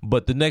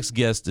 But the next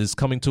guest is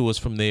coming to us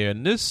from there,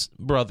 and this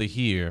brother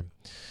here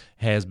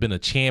has been a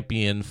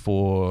champion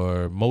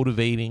for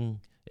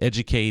motivating,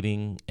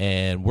 educating,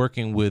 and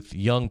working with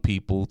young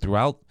people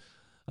throughout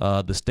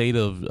the state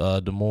of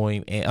Des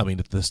Moines.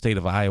 The state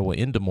of Iowa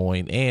in Des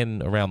Moines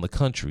and around the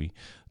country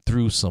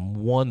through some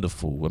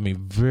wonderful,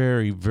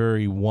 very,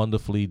 very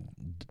wonderfully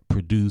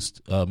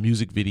produced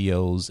music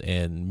videos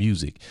and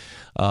music,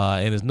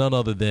 and it's none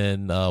other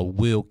than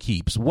Will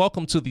Keeps.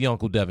 Welcome to the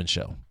Uncle Devin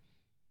Show.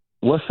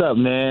 What's up,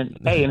 man?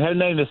 Hey, and her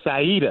name is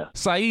Saida.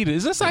 Saida.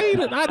 Is it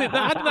Saida? I did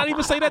not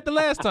even say that the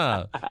last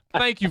time.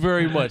 Thank you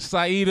very much.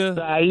 Saida.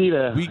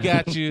 Saida. We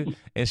got you.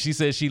 And she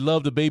said she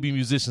loved the baby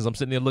musicians. I'm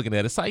sitting there looking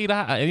at it. Saida,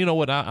 and you know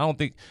what? I don't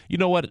think, you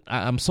know what?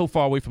 I'm so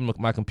far away from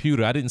my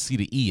computer, I didn't see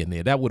the E in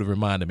there. That would have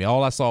reminded me.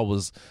 All I saw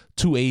was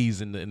 2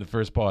 A's in the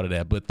first part of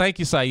that. But thank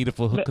you, Saida,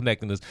 for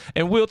connecting us.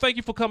 And Will, thank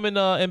you for coming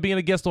and being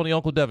a guest on the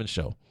Uncle Devin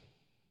Show.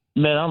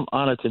 Man, I'm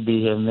honored to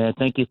be here, man.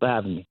 Thank you for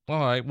having me. All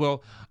right.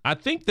 Well, I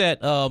think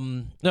that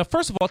now,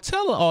 first of all,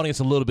 tell the audience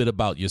a little bit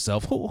about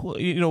yourself.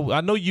 Who I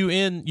know you're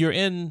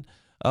in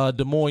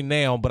Des Moines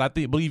now, but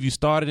believe you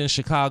started in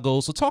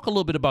Chicago. So talk a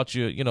little bit about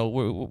your,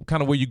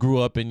 kind of where you grew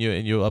up in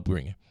your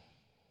upbringing.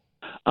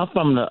 I'm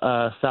from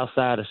the south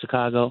side of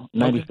Chicago,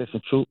 95th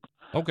and Troop.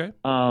 Okay.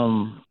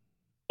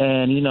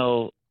 And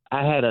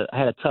I had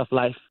a tough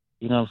life.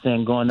 You know what I'm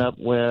saying, growing up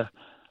where.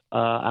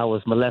 I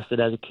was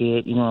molested as a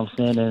kid, you know what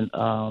I'm saying, and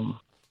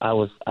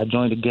I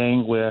joined a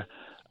gang where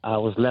I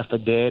was left for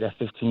dead at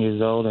 15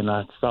 years old, and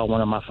I saw one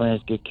of my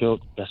friends get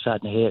killed, got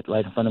shot in the head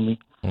right in front of me.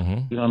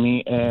 Mm-hmm. You know what I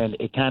mean? And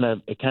it kind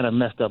of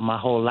messed up my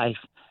whole life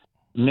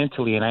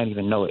mentally, and I didn't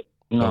even know it.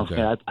 You know what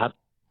I'm saying?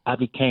 I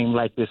became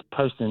like this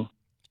person.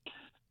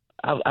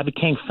 I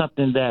became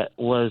something that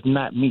was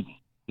not me.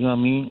 You know what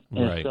I mean?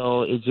 And right.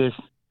 So it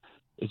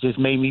just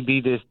made me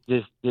be this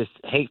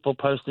hateful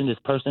person, this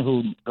person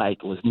who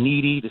like was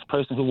needy, this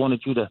person who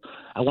wanted you to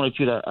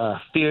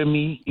fear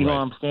me. You know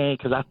what I'm saying?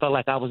 Because I felt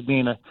like I was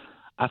being,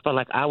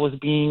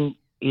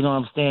 you know what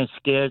I'm saying,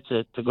 scared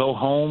to go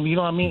home. You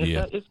know what I mean?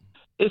 Yeah.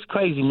 It's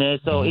crazy, man.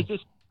 So it's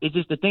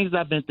just the things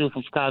I've been through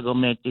from Chicago,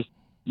 man, just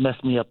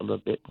messed me up a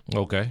little bit.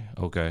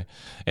 Okay.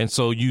 And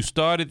so you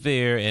started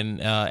there,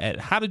 and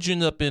how did you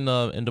end up in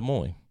Des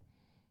Moines?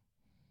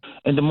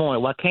 In Des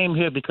Moines. Well, I came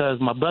here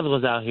because my brother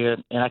was out here,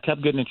 and I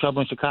kept getting in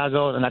trouble in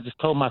Chicago, and I just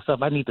told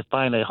myself I need to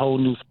find a whole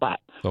new spot.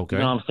 Okay.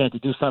 You know what I'm saying? To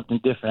do something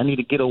different. I need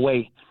to get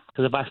away,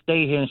 because if I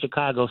stay here in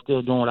Chicago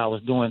still doing what I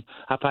was doing,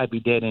 I'd probably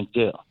be dead in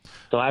jail.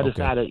 So I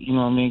decided, you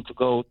know what I mean, to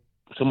go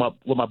to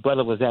where my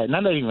brother was at. And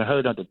I never even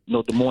heard of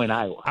Des Moines,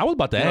 Iowa. I was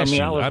about to ask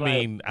you. I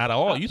mean, out of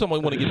all, you talking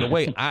about want to get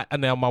away.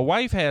 Now, my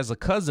wife has a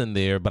cousin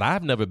there, but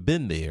I've never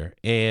been there.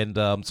 And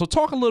so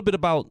talk a little bit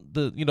about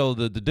the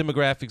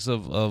demographics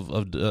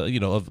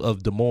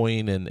of Des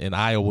Moines and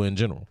Iowa in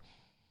general.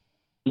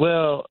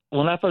 Well,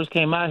 when I first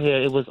came out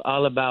here, it was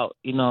all about,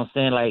 you know what I'm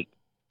saying, like,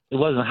 it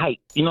wasn't hype.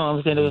 You know what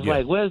I'm saying? It was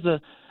like, where's the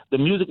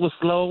music was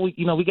slow.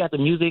 We got the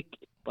music,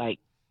 like,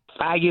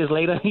 5 years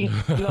later, you know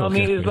what I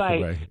mean? It's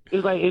like,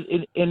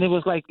 and it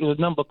was like, it was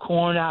number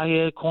corn out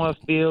here,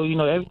 cornfield,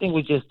 everything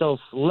was just so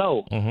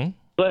slow. Mm-hmm.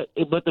 But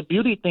the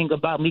beauty thing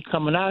about me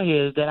coming out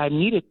here is that I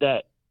needed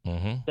that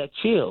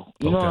chill.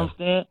 You know what I'm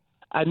saying?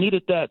 I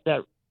needed that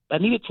I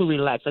needed to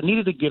relax. I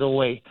needed to get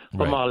away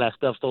from all that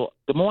stuff. So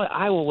Des Moines,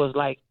 Iowa was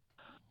like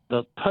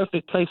the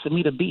perfect place for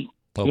me to be.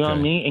 You know what I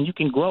mean? And you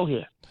can grow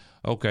here.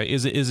 Okay.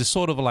 Is it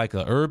sort of like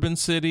an urban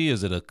city?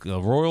 Is it a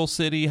royal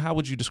city? How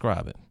would you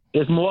describe it?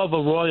 It's more of a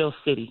royal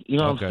city. You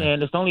know what I'm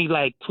saying? It's only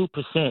like 2%,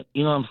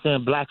 you know what I'm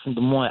saying, blacks in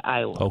Des Moines,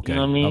 Iowa. Okay. You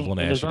know what I mean? I was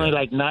gonna ask there's you only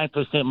that. like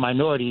 9%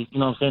 minorities, you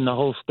know what I'm saying, in the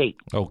whole state.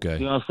 Okay.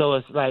 So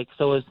it's like,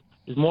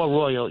 it's more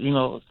royal,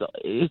 So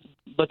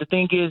but the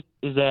thing is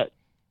that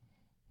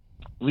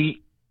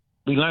we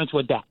learn to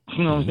adapt.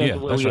 You know what I'm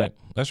saying? Yeah,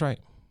 that's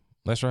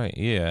right.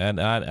 Yeah. And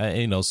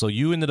I so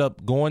you ended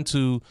up going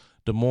to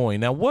Des Moines.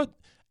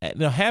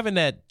 Now, having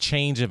that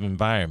change of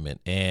environment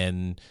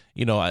and,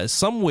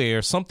 somewhere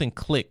something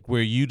clicked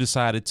where you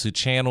decided to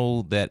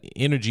channel that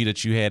energy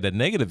that you had, that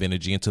negative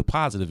energy, into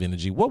positive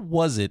energy. What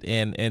was it,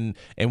 and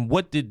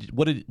what did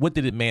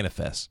it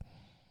manifest?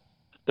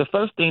 The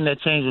first thing that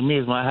changed with me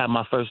is when I had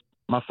my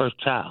first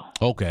child.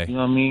 Okay. You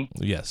know what I mean?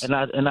 Yes. And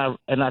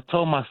I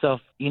told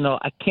myself,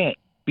 I can't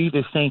be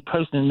the same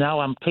person. Now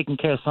I'm taking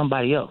care of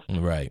somebody else.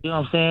 Right. You know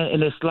what I'm saying?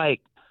 And it's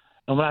like,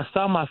 and when I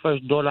saw my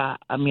first daughter,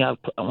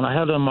 when I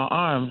held her in my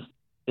arms,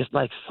 it's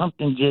like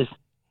something just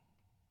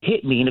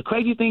hit me. And the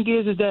crazy thing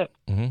is that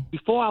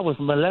before I was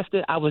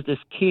molested, I was this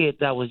kid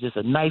that was just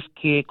a nice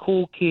kid,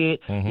 cool kid.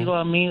 Mm-hmm. You know what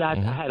I mean? I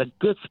had a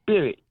good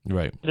spirit.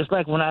 Right. And it's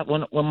like when I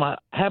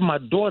had my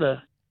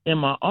daughter in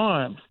my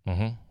arms,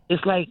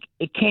 it's like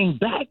it came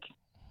back.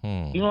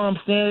 You know what I'm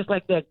saying? It's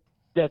like that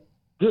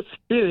good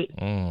spirit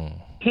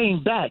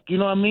came back. You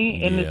know what I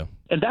mean? And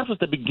and that was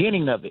the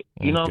beginning of it.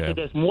 You know what I'm saying?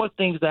 There's more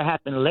things that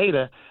happen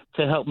later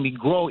to help me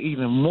grow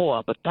even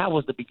more, but that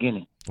was the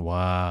beginning.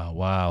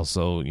 Wow.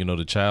 So,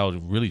 the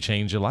child really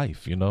changed your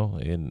life,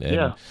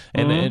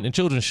 and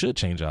children should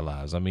change our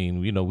lives. I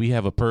mean, we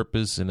have a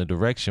purpose and a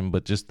direction,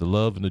 but just the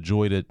love and the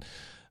joy that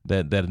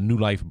a new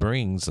life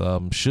brings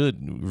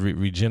should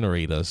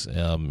regenerate us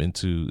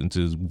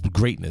into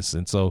greatness.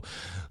 And so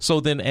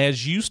then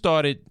as you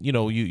started,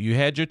 you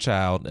had your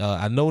child.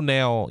 I know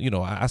now,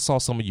 I saw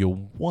some of your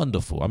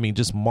wonderful,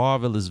 just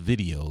marvelous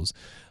videos.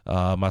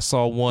 I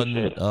saw one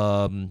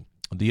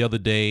the other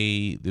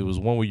day. There was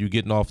one where you're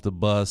getting off the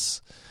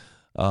bus.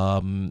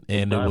 And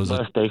there was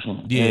bus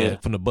station.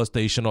 From the bus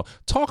station.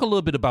 Talk a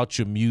little bit about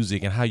your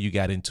music and how you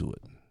got into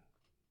it.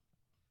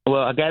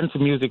 Well, I got into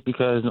music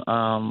because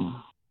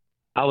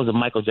I was a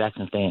Michael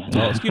Jackson fan.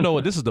 Oh, you know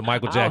what? This is the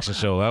Michael Jackson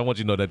show. I want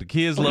you to know that the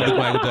kids love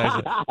Michael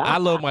Jackson. I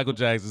love Michael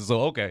Jackson.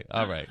 So, okay.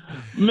 All right.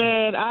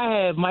 Man,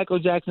 I had Michael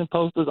Jackson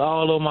posters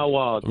all over my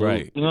wall, dude.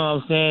 Right. You know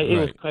what I'm saying? It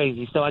Right. was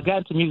crazy. So I got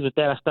into music with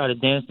that. I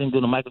started dancing,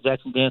 doing the Michael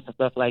Jackson dance and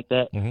stuff like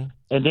that. Mm-hmm.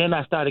 And then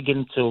I started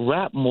getting to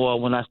rap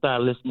more when I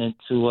started listening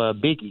to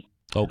Biggie.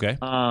 Okay.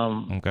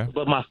 Okay.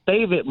 But my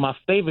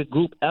favorite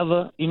group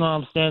ever, you know what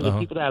I'm saying, the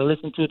people that I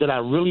listened to that I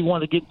really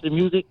wanted to get into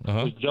music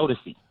was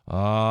Jodeci.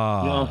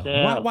 Ah. You know what I'm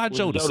saying? Why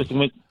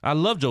Jodeci? I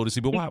love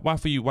Jodeci, but why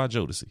for you? Why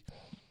Jodeci?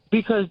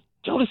 Because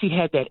Jodeci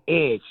had that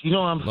edge, you know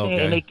what I'm saying?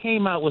 Okay. And they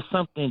came out with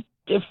something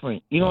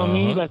different. You know what I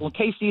mean? Like when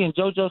Casey and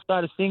JoJo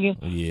started singing,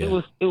 Yeah.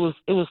 it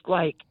was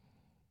like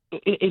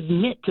it's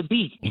meant to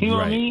be. You know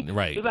what I mean?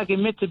 Right. It's like it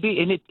meant to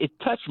be, and it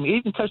touched me. It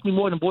even touched me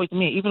more than Boys and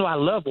Men, even though I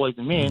love Boys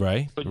and Men.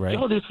 Right. But Right.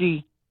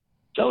 Jodeci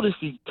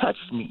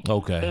touched me.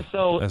 Okay. And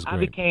so That's I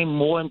great. became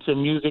more into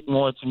music.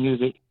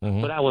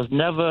 Mhm. But I was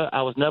never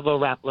a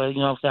rapper. You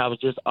know what I'm saying? I was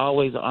just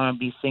always an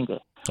R&B singer.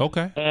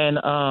 Okay. And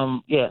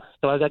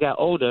so as I got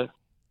older,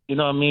 you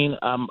know what I mean,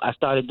 I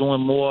started doing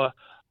more.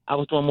 I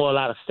was doing more a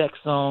lot of sex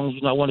songs.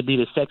 You know, I want to be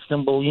the sex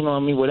symbol. You know what I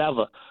mean,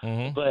 whatever.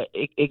 Mm-hmm. But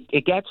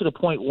it got to the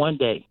point one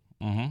day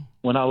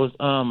when I was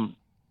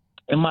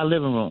in my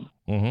living room,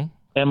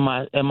 and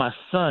my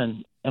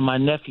son and my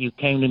nephew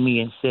came to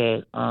me and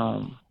said,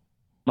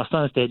 my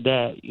son said,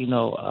 "Dad, you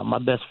know, my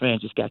best friend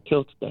just got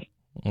killed today."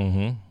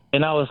 Mm-hmm.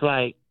 And I was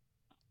like,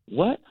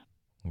 "What?"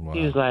 Wow.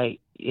 He was like,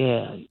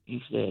 "Yeah."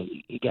 He said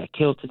he got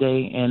killed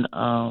today, and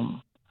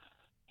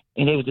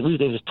they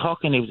was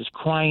talking, they was just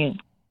crying,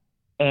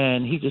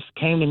 and he just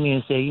came to me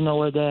and said, "You know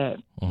what,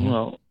 Dad?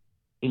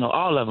 You know,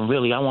 all of them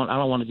really. I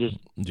don't want to just.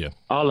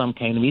 All of them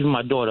came to me. Even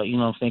my daughter, you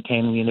know what I'm saying,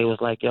 came to me, and they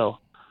was like, "Yo,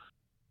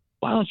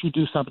 why don't you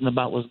do something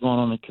about what's going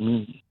on in the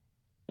community?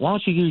 Why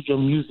don't you use your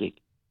music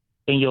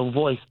and your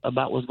voice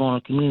about what's going on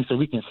in the community so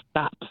we can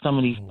stop some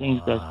of these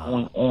things that's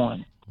going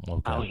on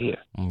out here?"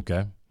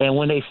 Okay. And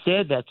when they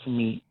said that to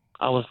me,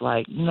 I was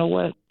like, you know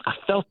what? I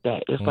felt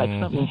that. It's like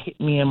something hit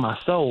me in my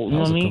soul. You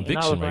know what I mean? And I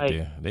was Conviction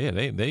right there.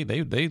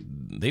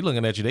 They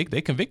looking at you.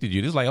 They convicted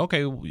you. It's like,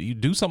 okay, you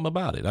do something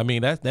about it. I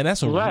mean,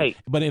 that's right.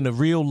 But in a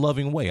real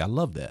loving way. I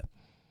love that.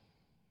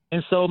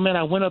 And so, man,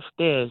 I went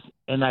upstairs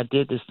and I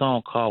did this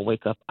song called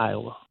 "Wake Up,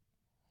 Iowa."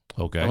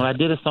 Okay. And when I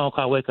did a song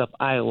called "Wake Up,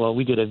 Iowa,"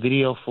 we did a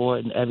video for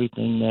it and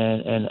everything, man.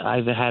 And I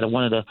even had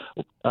one of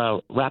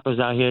the rappers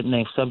out here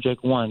named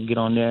Subject One get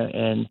on there,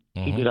 and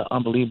he did an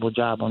unbelievable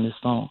job on this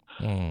song.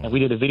 And we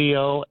did a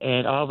video,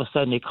 and all of a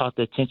sudden they caught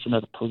the attention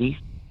of the police.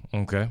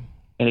 Okay.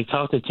 And they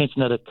caught the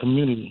attention of the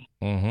community.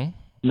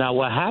 Now,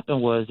 what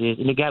happened was,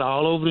 and it got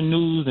all over the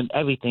news and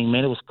everything,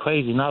 man. It was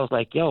crazy. And I was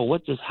like, yo,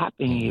 what just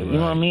happened here? You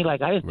know what I mean?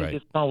 Like, I didn't think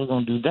this song was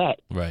going to do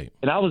that. Right.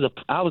 And I was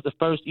the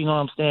first, you know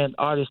what I'm saying,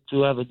 artist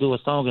to ever do a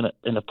song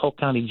in the Polk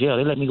County Jail.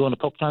 They let me go in the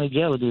Polk County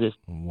Jail to do this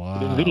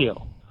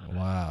video.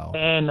 Wow.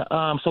 And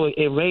so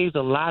it raised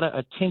a lot of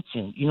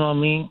attention, you know what I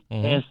mean?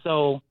 And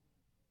so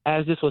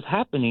as this was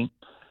happening,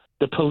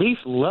 the police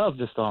loved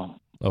the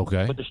song.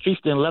 Okay. But the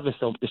streets didn't love it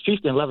so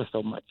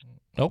much.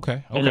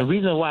 Okay. And the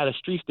reason why the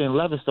streets didn't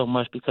love it so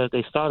much because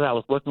they started I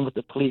was working with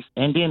the police,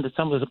 and then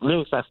some of the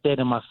lyrics I said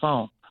in my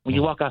song. When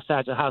you walk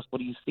outside your house, what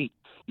do you see?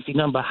 You see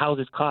nothing but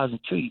houses, cars,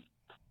 and trees.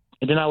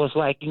 And then I was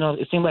like, you know,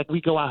 it seemed like we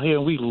go out here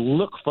and we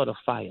look for the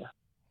fire.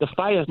 The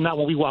fire is not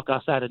when we walk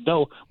outside the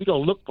door. We go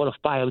look for the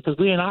fire because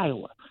we're in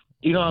Iowa.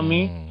 You know what I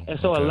mean? And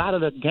so a lot of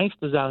the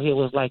gangsters out here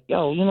was like,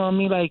 yo, you know what I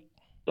mean? Like,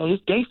 yo, these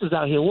gangsters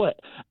out here, what?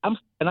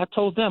 And I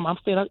told them, I'm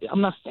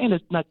not saying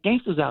there's not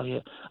gangsters out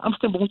here. I'm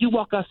saying, but when you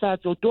walk outside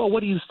your door, what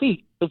do you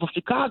see? From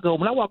Chicago,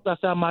 when I walked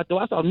outside my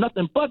door, I saw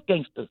nothing but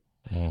gangsters.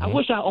 I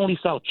wish I only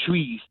saw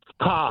trees,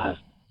 cars,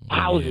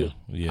 houses.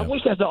 I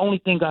wish that's the only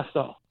thing I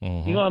saw.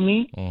 You know what I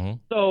mean?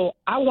 So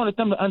I wanted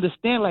them to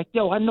understand, like,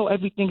 yo, I know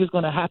everything is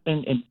going to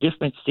happen in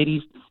different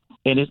cities,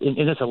 and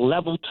it's a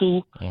level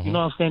too. You know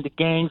what I'm saying? The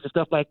gangs and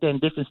stuff like that in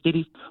different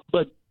cities.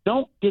 But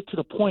don't get to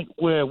the point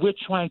where we're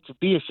trying to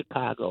be a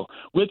Chicago.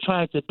 We're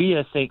trying to be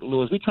a St.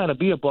 Louis. We're trying to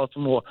be a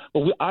Baltimore.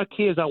 But our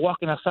kids are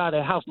walking outside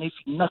their house and they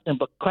see nothing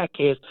but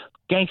crackheads,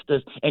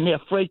 gangsters, and they're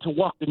afraid to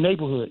walk the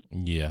neighborhood.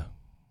 Yeah.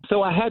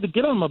 So I had to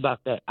get on him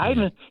about that.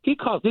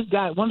 This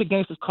guy, one of the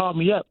gangsters called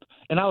me up,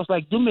 and I was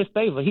like, do me a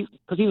favor.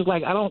 Because he was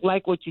like, I don't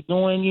like what you're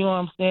doing. You know what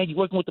I'm saying? You're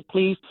working with the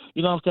police.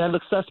 You know what I'm saying? I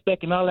look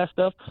suspect and all that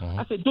stuff.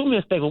 I said, do me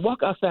a favor.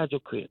 Walk outside your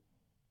crib.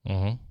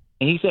 And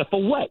he said,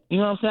 for what? You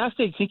know what I'm saying? I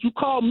said, since you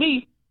called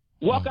me,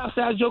 walk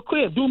outside your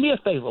crib. Do me a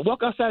favor.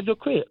 Walk outside your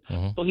crib.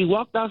 So he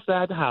walked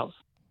outside the house.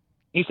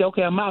 He said,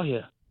 okay, I'm out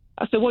here.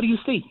 I said, what do you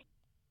see?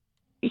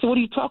 He said, what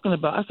are you talking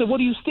about? I said, what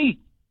do you see?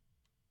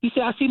 He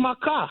said, I see my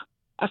car.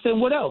 I said,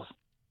 what else?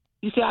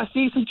 He said, I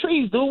see some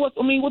trees, dude. What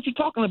you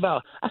talking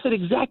about? I said,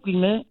 exactly,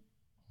 man.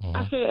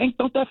 I said,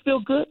 don't that feel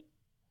good?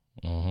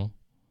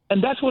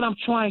 And that's what I'm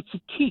trying to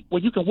keep,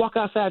 where you can walk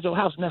outside your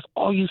house and that's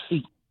all you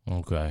see.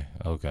 Okay.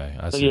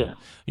 I see. Yeah.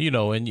 You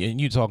know, and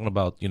you talking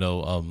about, you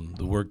know,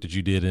 the work that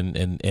you did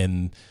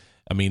and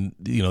I mean,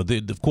 you know,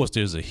 of course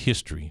there's a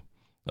history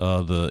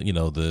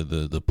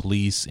the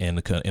police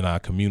and in our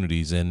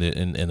communities and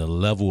a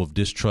level of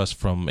distrust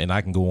from, and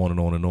I can go on and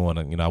on and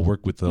on. I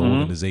work with the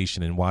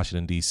organization in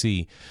Washington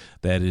D.C.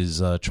 that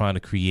is trying to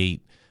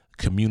create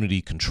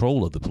community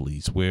control of the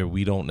police, where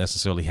we don't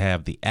necessarily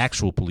have the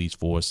actual police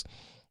force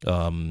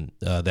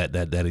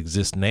that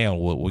exists now,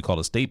 what we call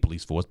a state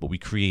police force, but we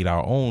create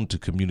our own to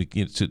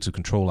communicate to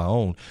control our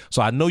own.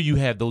 So I know you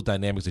have those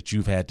dynamics that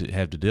you've had to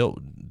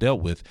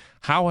dealt with.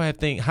 How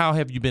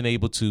have you been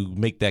able to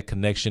make that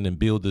connection and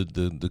build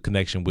the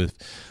connection with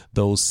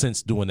those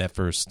since doing that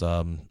first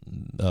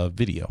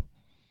video?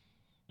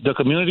 The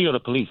community or the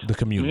police? The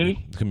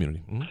community. The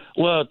community.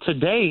 Mm-hmm. Well,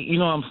 today, you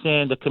know what I'm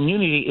saying, the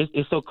community,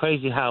 it's so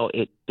crazy how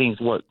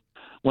things work.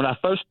 When I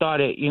first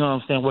started, you know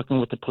what I'm saying, working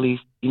with the police,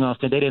 you know what I'm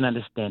saying, they didn't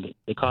understand it.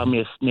 They called me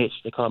a snitch.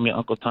 They called me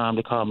Uncle Tom.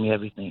 They called me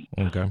everything.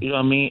 Okay. You know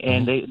what I mean?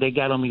 And they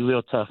got on me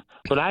real tough.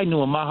 But I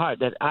knew in my heart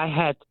that I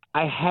had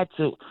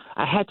to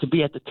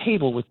be at the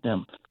table with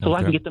them so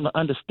I can get them to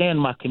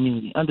understand my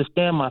community,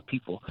 understand my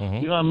people.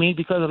 You know what I mean?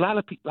 Because a lot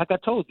of people, like I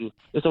told you,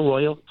 it's a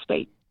royal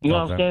state. You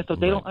know what I'm saying? So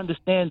they don't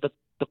understand the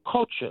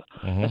culture.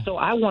 And so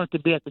I wanted to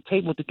be at the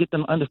table to get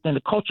them to understand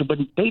the culture. But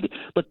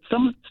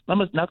I'm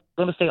not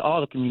going to say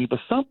all the community, but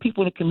some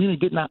people in the community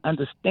did not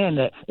understand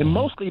that. And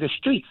mostly the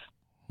streets,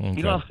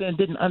 you know what I'm saying,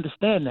 didn't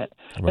understand that.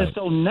 Right. And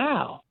so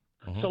now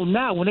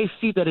when they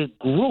see that it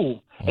grew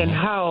and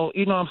how,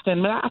 you know what I'm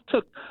saying, man, I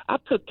took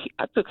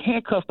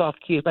handcuffs off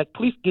kids. Like,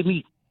 police give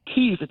me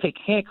keys to take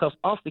handcuffs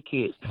off the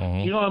kids.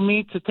 You know what I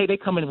mean? To say they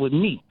come in with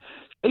me.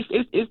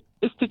 It's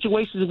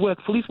situations where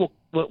police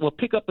will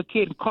pick up a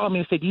kid and call me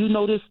and say, do you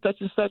know this,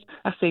 such and such?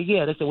 I say,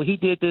 yeah. They say, well, he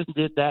did this and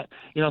did that.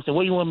 You know, I said,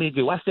 what do you want me to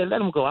do? I said,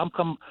 let him go. I'll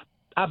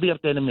be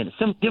up there in a minute.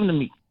 Give them to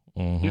me.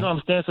 You know what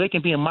I'm saying? So they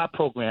can be in my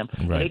program.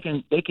 Right.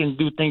 They can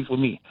do things with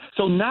me.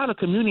 So now the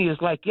community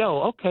is like,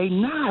 yo, okay,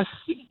 now I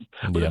see.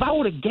 But if I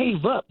would have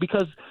gave up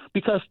because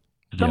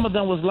some of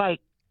them was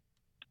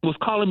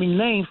calling me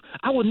names,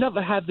 I would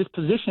never have this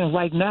position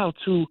right now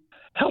to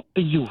help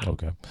the youth,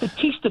 to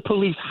teach the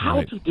police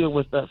how to deal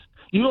with us.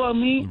 You know what I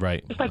mean?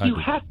 Right. It's like you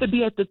have to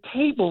be at the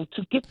table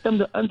to get them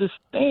to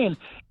understand.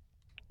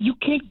 You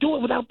can't do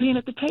it without being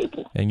at the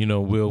table. And you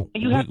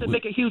have to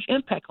make a huge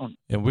impact on it.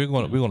 And we're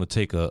going to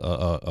take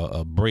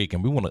a break,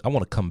 and I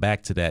want to come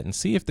back to that and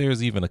see if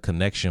there's even a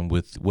connection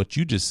with what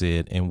you just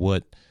said and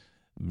what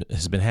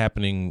has been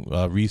happening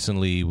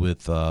recently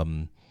with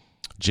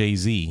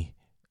Jay-Z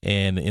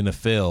and the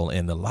NFL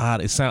and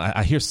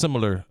I hear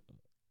similar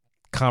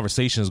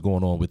conversations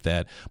going on with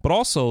that, but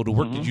also the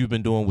work that you've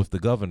been doing with the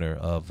governor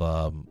of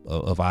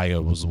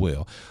Iowa as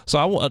well. So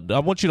I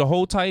want you to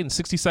hold tight. In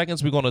 60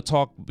 seconds, we're going to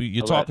talk.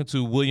 You're talking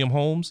to William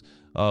Holmes,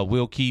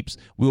 Will Keeps.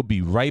 We'll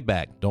be right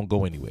back. Don't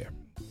go anywhere.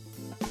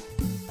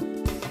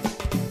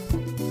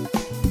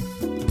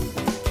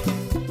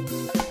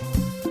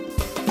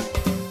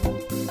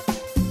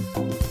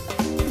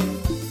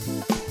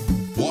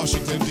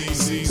 Washington,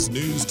 D.C.'s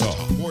News Talk,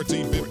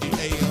 1450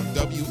 AM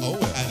WOL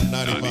and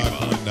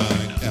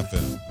 95.9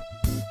 FM.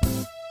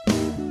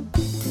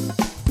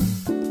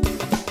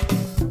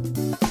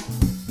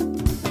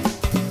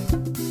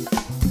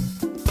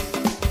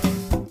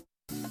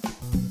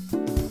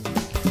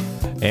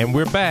 And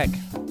we're back.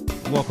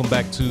 Welcome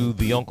back to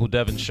the Uncle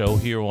Devin Show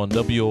here on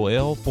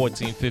WOL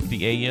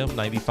 1450 AM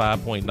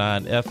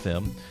 95.9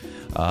 FM.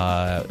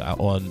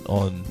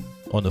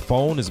 On the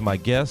phone is my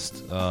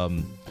guest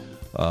from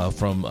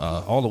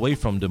all the way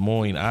from Des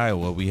Moines,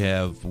 Iowa. We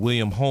have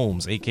William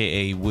Holmes,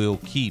 aka Will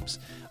Keeps.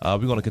 We're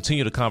going to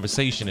continue the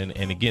conversation,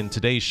 and again,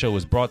 today's show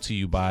is brought to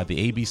you by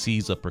the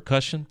ABCs of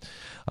Percussion.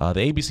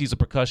 The ABCs of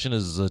Percussion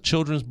is a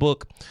children's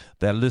book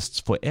that lists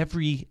for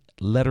every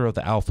letter of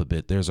the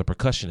alphabet, there's a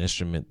percussion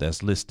instrument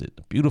that's listed.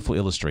 Beautiful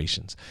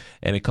illustrations.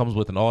 And it comes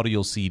with an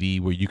audio CD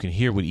where you can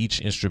hear what each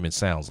instrument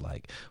sounds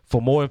like.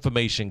 For more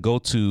information, go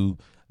to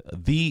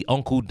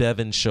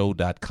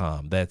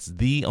theuncledevinshow.com. That's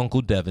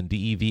theuncledevin,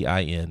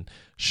 DEVIN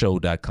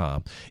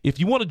show.com. If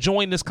you want to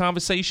join this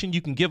conversation,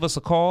 you can give us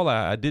a call.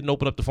 I didn't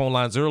open up the phone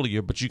lines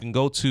earlier, but you can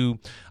go to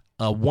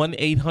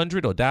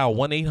 1-800 or dial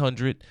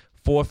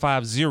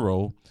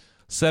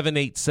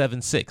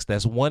 1-800-450-7876.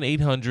 That's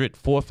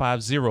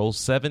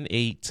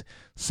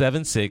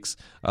 1-800-450-7876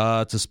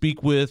 to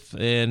speak with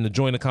and to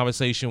join the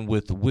conversation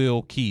with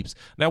Will Keeps.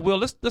 Now, Will,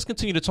 let's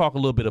continue to talk a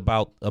little bit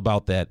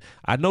about that.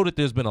 I know that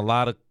there's been a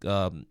lot of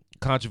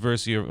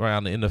controversy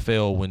around the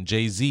NFL when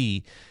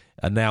Jay-Z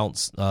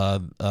announced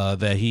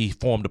that he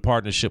formed a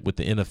partnership with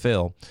the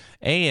NFL,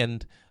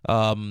 and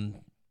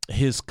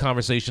his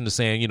conversation to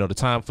saying, the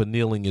time for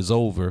kneeling is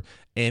over,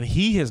 and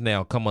he has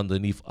now come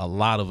underneath a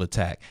lot of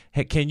attack.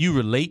 Can you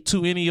relate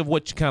to any of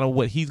what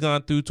he's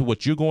gone through to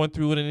what you're going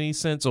through in any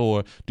sense,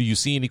 or do you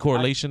see any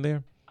correlation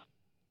there?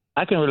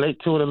 I can relate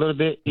to it a little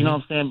bit. You know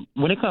what I'm saying?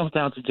 When it comes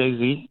down to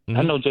Jay-Z,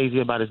 I know Jay-Z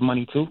about his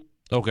money too.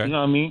 Okay. You know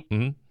what I mean?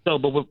 Mm-hmm. So,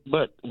 but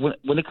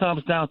when it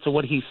comes down to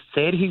what he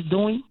said he's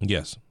doing,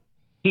 yes,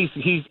 he's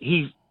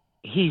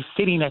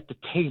sitting at the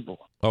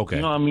table. Okay.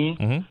 You know what I mean?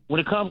 Mm-hmm. When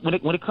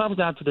it comes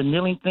down to the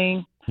kneeling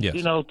thing, yes,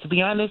 to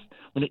be honest,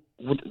 when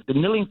the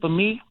kneeling for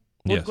me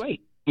was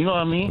great. You know what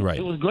I mean? Right.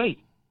 It was great.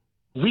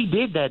 We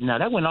did that now.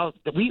 That went all.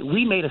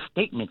 We made a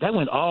statement. That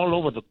went all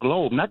over the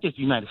globe, not just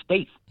the United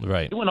States.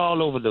 Right. It went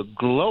all over the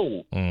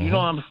globe. Mm-hmm. You know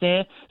what I'm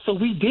saying? So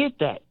we did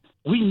that.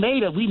 We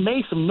made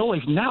some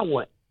noise. Now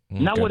what?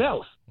 Now what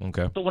else?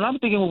 Okay. So when I'm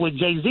thinking with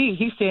Jay-Z,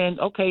 he's saying,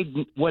 okay,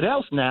 what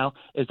else now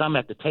is I'm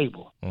at the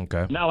table.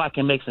 Okay. Now I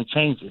can make some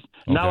changes.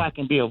 Now I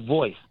can be a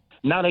voice.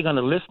 Now they're going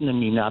to listen to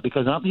me now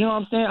because you know what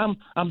I'm saying?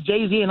 I'm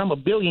Jay-Z and I'm a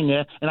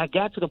billionaire and I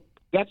got to the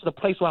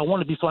place where I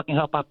want to be so I can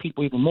help out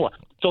people even more.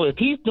 So if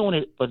he's doing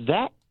it for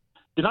that,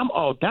 then I'm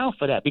all down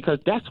for that because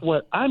that's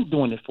what I'm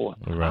doing it for.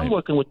 Right. I'm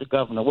working with the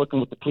governor, working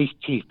with the police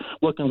chief,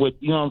 working with,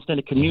 you know what I'm saying,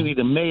 the community,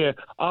 the mayor,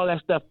 all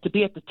that stuff to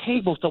be at the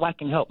table so I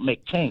can help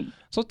make change.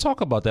 So talk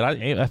about that.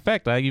 In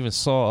fact, I even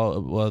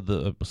saw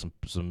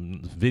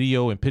some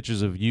video and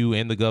pictures of you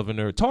and the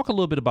governor. Talk a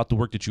little bit about the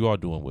work that you are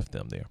doing with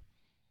them there.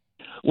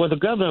 Well, the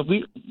governor,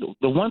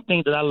 the one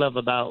thing that I love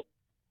about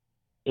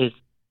is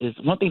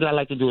one thing that I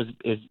like to do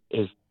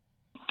is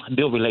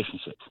build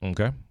relationships.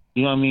 Okay.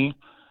 You know what I mean?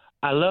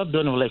 I love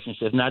building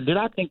relationships. Now, did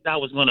I think I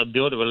was going to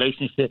build a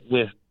relationship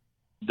with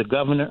the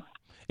governor?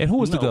 And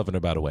who is the governor,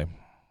 by the way?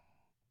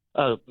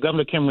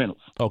 Governor Kim Reynolds.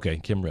 Okay,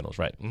 Kim Reynolds,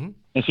 right. Mm-hmm.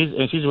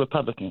 And she's a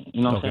Republican.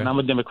 You know what I'm saying? I'm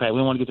a Democrat. We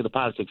don't want to get to the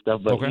politics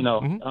stuff, but, you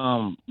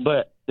know,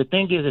 but the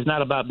thing is, it's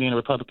not about being a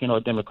Republican or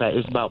a Democrat.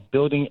 It's about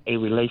building a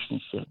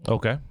relationship.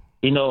 Okay.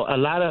 You know, a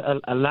lot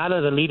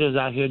of the leaders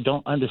out here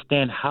don't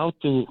understand how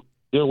to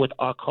deal with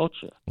our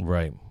culture.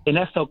 Right. And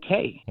that's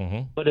okay.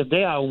 Mm-hmm. But if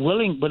they are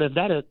willing,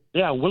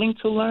 they are willing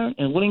to learn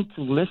and willing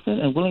to listen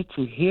and willing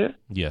to hear.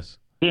 Yes.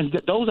 Then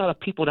those are the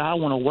people that I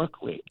want to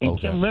work with. And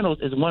Kim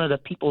Reynolds is one of the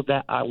people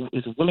that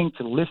is willing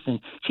to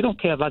listen. She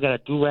don't care if I got a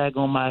do-rag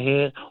on my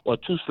head or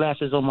 2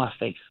 slashes on my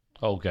face.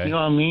 Okay. You know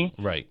what I mean?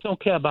 Right. She don't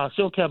care about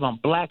I'm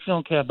black. She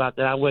don't care about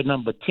that I wear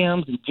nothing but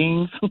Timbs and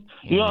jeans.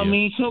 You know what I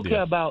mean? She don't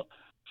care about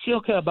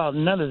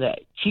none of that.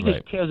 She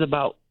just cares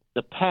about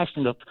the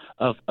passion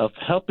of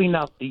helping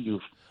out the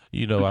youth.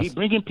 You know,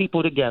 bringing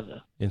people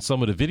together. In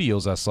some of the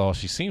videos I saw,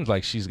 she seems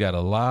like she's got a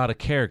lot of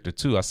character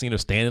too. I seen her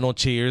standing on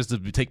chairs to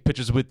take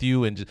pictures with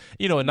you, and just,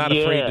 you know, and not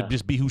afraid to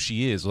just be who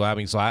she is. So I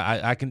mean,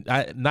 I can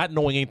not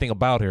knowing anything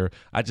about her,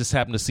 I just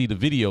happened to see the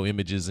video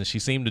images, and she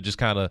seemed to just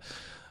kind of,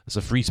 it's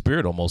a free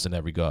spirit almost in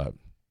that regard.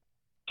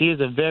 She is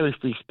a very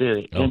free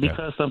spirit, and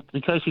because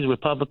she's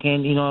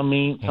Republican, you know what I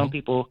mean. Some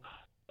people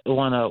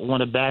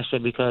want to bash her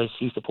because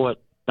she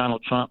supports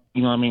Donald Trump,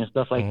 you know what I mean, and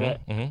stuff like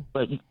that.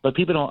 Mm-hmm. But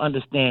people don't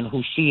understand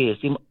who she is.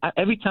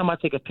 Every time I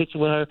take a picture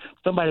with her,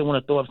 somebody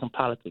want to throw up some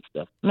politics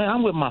stuff. Man,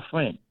 I'm with my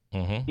friend.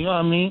 Mm-hmm. You know what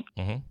I mean?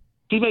 Mm-hmm.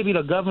 She may be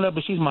the governor,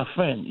 but she's my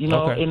friend. You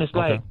know, and it's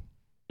like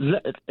we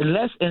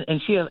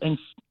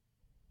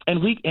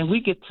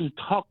get to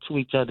talk to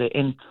each other,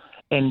 and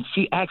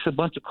she asks a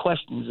bunch of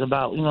questions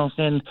about, you know what I'm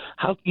saying,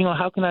 how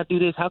can I do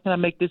this? How can I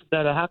make this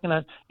better? How can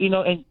I, you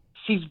know, and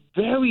she's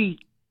very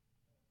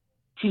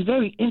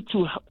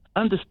into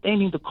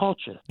understanding the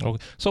culture.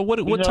 Okay. So what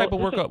type of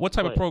work? What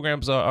type of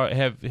programs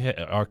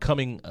are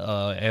coming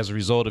as a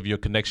result of your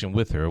connection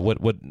with her? What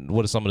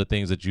are some of the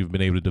things that you've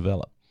been able to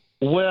develop?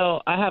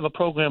 Well, I have a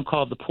program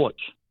called The Porch.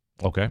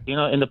 Okay. You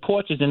know, and The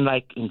Porch is in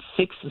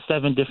 6 or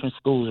 7 different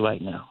schools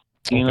right now.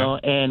 You know,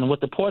 and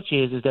what The Porch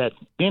is that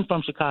being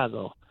from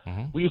Chicago,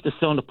 we used to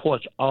sit on the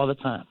porch all the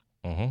time.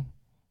 Mm-hmm.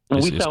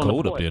 It's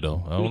cold up there,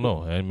 though. I don't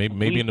know. And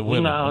maybe in the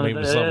winter, maybe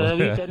in the summer.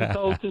 It's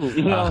cold, too.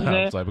 You know what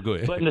I'm saying? Go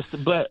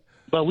ahead.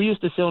 But we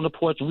used to sit on the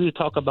porch and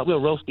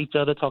we'll roast each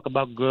other, talk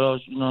about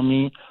girls, you know what I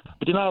mean?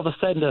 But then all of a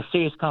sudden, a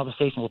serious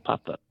conversation will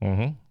pop up.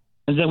 Mm-hmm.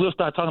 And then we'll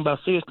start talking about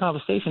serious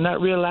conversation,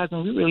 not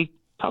realizing we're really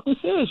talking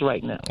serious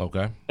right now.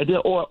 Okay. And then,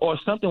 or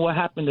something will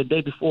happen the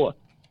day before.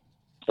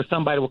 Or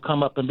somebody will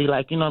come up and be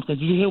like, you know what I'm saying,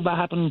 did you hear what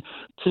happened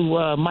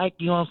to Mike,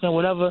 you know what I'm saying,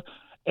 whatever?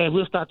 And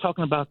we'll start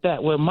talking about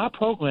that. Well, my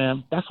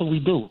program, that's what we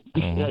do.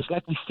 It's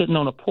like we're sitting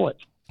on a porch.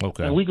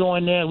 Okay. And we go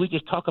in there and we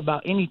just talk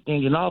about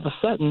anything, and all of a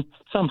sudden,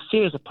 something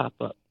serious will pop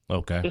up.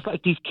 Okay. It's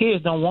like these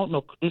kids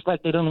it's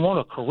like they don't want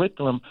a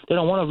curriculum. They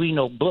don't want to read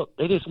no book.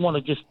 They just want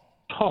to just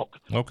talk.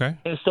 Okay.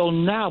 And so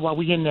now while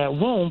we're in that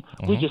room,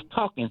 we're just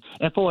talking.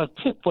 And for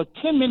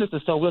 10 minutes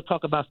or so, we'll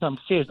talk about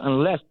something serious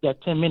unless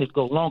that 10 minutes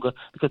go longer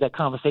because that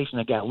conversation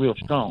has got real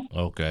strong.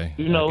 Okay.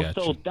 You know,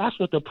 so that's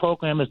what the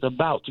program is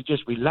about, to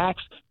just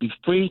relax, be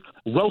free,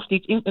 roast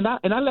each and I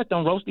let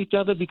them roast each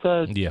other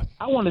because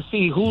I want to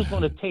see who's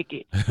going to take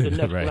it to the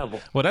next level.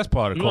 Well, that's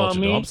part of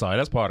culture, though. I'm sorry.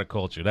 That's part of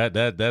culture.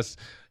 That's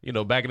you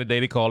know, back in the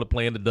day, they call it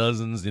playing the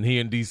dozens, and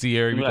here in D.C.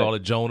 area, we call it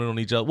joning on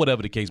each other,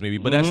 whatever the case may be.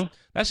 But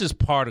that's just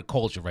part of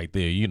culture right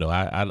there. You know,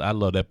 I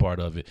love that part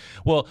of it.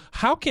 Well,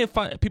 how can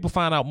people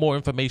find out more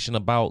information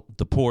about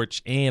The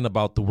Porch and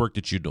about the work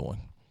that you're doing?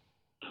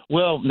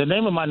 Well, the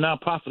name of my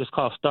nonprofit is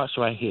called Starts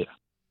Right Here.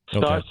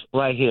 Starts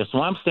Right Here.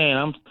 So I'm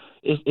saying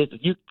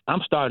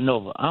I'm starting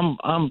over.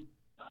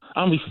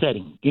 I'm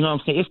resetting. You know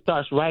what I'm saying? It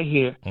starts right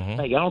here.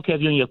 Like, I don't care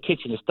if you're in your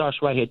kitchen. It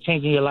starts right here.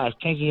 Changing your life,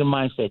 changing your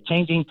mindset,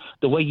 changing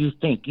the way you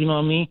think. You know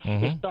what I mean?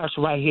 It starts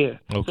right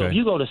here. Okay. So if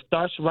you go to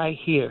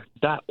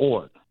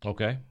startsrighthere.org.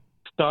 Okay.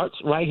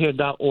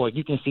 startsrighthere.org.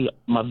 You can see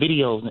my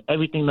videos and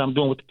everything that I'm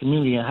doing with the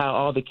community and how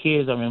all the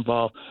kids are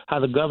involved, how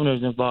the governor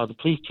is involved, the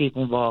police chief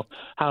involved,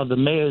 how the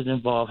mayor is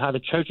involved, how the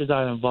churches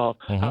are involved,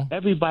 how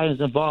everybody is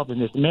involved in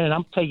this. Man,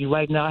 I'm telling you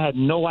right now, I had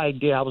no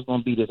idea I was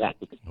going to be this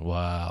activist.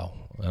 Wow.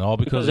 And all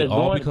because of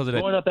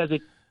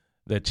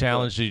that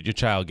challenge your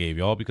child gave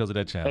you, all because of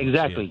that challenge.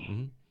 Exactly.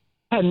 Yeah.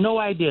 I had no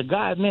idea.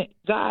 God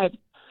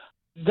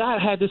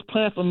had this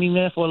plan for me,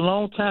 man, for a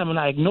long time, and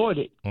I ignored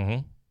it.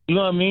 You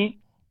know what I mean?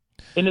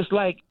 And it's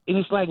like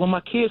when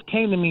my kids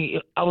came to me,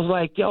 I was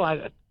like, yo,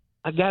 I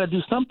got to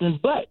do something,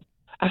 but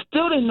I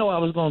still didn't know I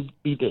was going to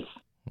be this.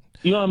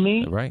 You know what I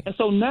mean? Right. And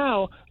so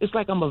now it's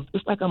like I'm a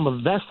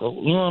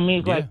vessel. You know what I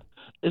mean?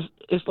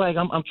 It's like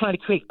I'm trying to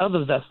create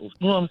other vessels.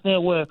 You know what I'm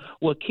saying?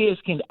 Where kids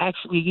can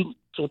actually,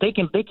 so they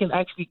can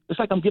actually. It's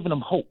like I'm giving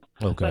them hope.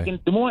 Okay. Like in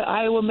Des Moines,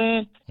 Iowa,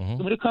 man.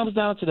 When it comes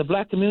down to the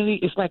black community,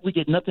 it's like we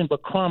get nothing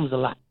but crumbs a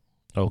lot.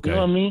 Okay. You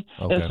know what I mean?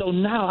 Okay. And so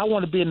now I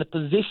want to be in the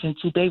position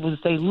to be able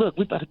to say, look,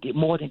 we got to get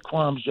more than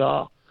crumbs,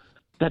 y'all.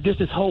 That this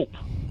is hope.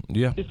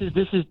 Yeah. This is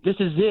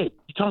it.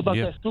 You talk about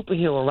that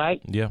superhero,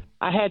 right? Yeah.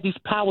 I had these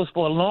powers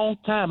for a long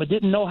time. I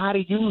didn't know how to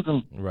use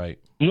them. Right.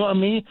 You know what I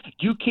mean?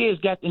 You kids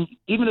got them,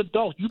 even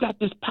adults, you got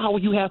this power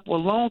you have for a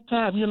long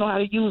time. You know how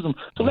to use them.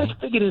 So let's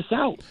figure this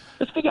out.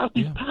 Let's figure out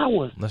these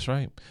powers. That's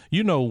right.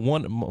 You know,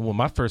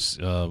 my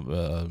first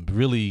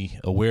really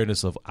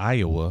awareness of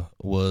Iowa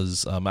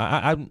was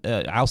I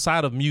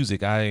outside of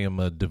music, I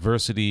am a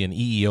diversity and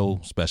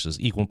EEO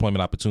specialist, equal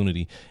employment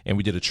opportunity, and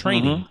we did a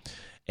training.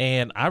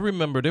 And I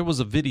remember there was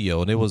a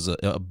video, and there was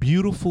a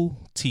beautiful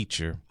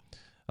teacher.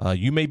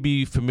 You may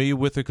be familiar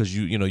with her because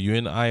you're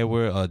in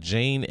Iowa,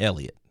 Jane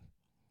Elliott.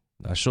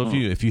 Not sure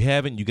if you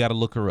haven't, you got to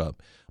look her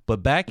up.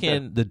 But back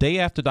in the day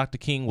after Dr.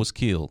 King was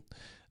killed,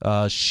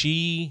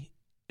 she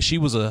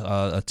was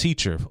a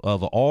teacher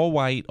of an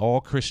all-white,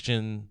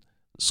 all-Christian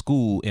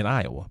school in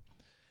Iowa.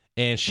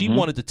 And she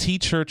wanted to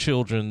teach her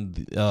children,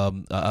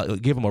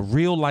 give them a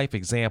real-life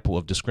example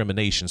of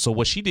discrimination. So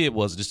what she did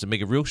was, just to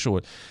make it real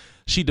short,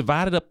 she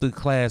divided up the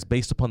class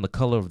based upon the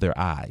color of their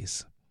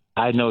eyes.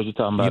 I know what you're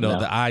talking about.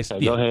 The eyes.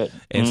 Okay, go ahead.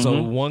 And so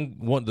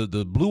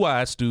the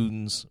blue-eyed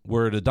students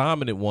were the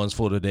dominant ones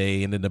for the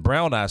day, and then the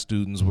brown-eyed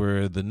students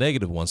were the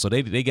negative ones. So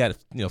they got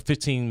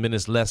 15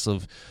 minutes less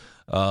of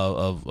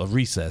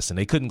recess, and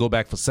they couldn't go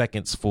back for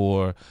seconds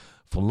for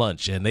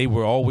lunch, and they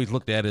were always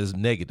looked at as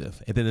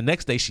negative. And then the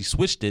next day she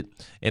switched it,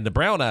 and the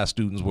brown-eyed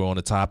students were on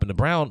the top, and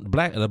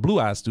the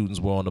blue-eyed students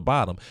were on the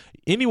bottom.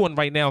 Anyone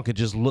right now can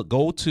just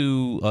go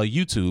to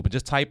YouTube and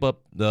just type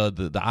up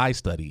the eye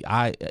study,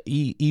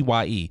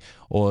 EYE,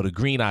 or the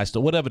green eye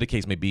study, whatever the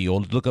case may be, or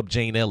look up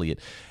Jane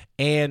Elliott.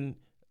 And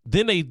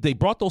then they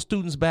brought those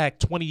students back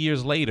 20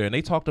 years later, and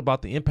they talked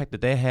about the impact that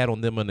they had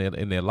on them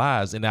in their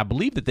lives. And I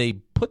believe that they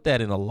put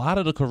that in a lot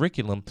of the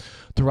curriculum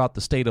throughout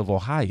the state of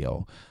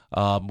Ohio,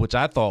 which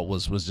I thought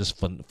was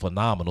just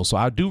phenomenal. So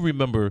I do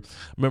remember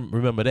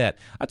that.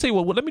 I tell you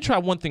what, let me try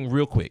one thing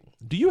real quick.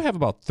 Do you have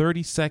about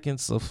 30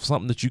 seconds of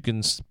something that you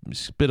can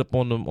spit up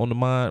on the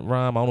mind,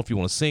 rhyme? I don't know if you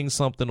want to sing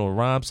something or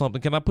rhyme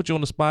something. Can I put you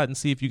on the spot and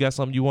see if you got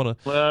something you want to?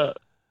 Well,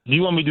 do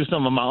you want me to do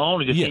something of my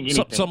own or just sing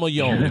anything? Some of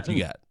your own if you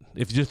got.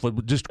 If just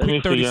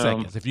quick 30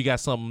 seconds. If you got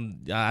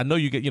something, I know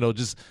you get,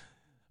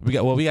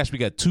 we actually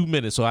got 2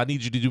 minutes, so I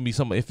need you to do me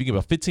something. If you give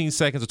me 15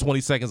 seconds or 20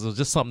 seconds or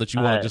just something that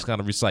you want to just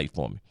kind of recite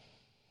for me.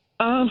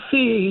 I'm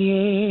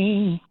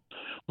seeing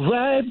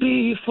right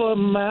before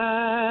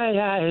my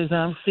eyes,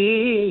 I'm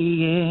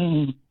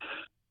seeing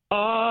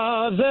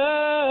all the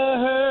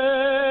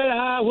hurt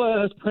I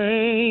was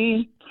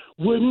praying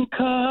wouldn't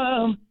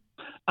come.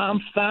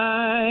 I'm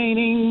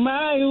finding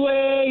my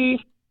way,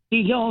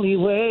 the only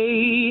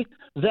way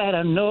that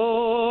I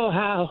know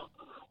how.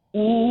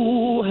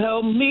 Ooh,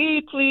 help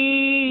me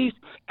please,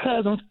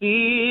 'cause I'm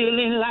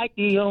feeling like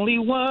the only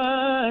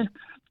one.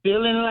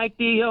 Feeling like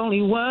the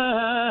only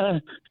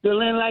one.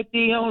 Feeling like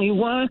the only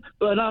one,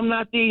 but I'm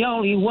not the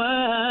only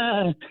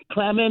one.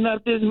 Climbing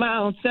up this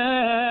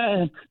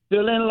mountain.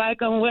 Feeling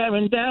like I'm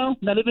wearing down.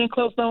 Not even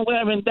close to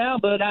wearing down,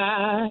 but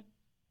I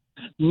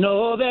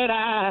know that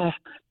I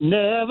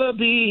never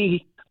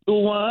be the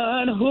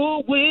one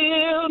who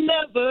will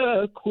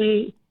never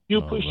quit.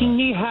 You're pushing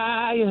me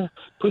higher,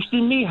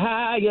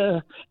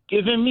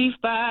 giving me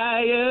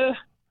fire.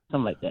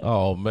 Something like that.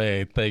 Oh,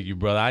 man. Thank you,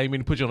 brother. I didn't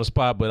mean to put you on the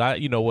spot, but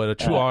a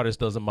true artist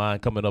doesn't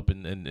mind coming up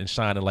and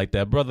shining like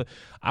that. Brother,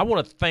 I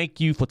want to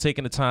thank you for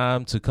taking the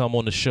time to come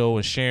on the show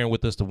and sharing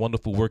with us the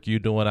wonderful work you're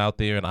doing out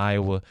there in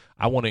Iowa.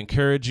 I want to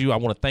encourage you. I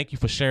want to thank you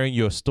for sharing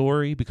your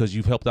story because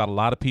you've helped out a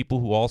lot of people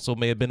who also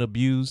may have been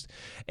abused.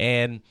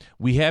 And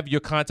we have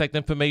your contact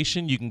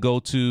information. You can go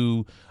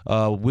to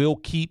Will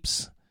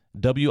Keeps,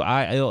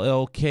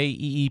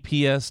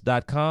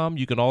 WILLKEEPS.com.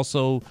 You can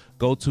also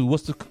go to,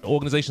 what's the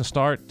organization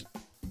start?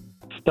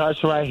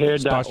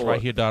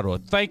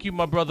 StartsRightHere.org. Thank you,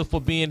 my brother,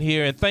 for being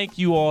here. And thank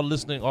you all,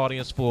 listening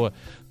audience, for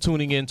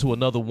tuning in to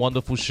another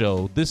wonderful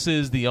show. This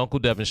is the Uncle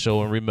Devin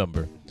Show. And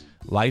remember,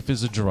 life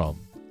is a drum,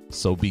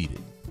 so beat it.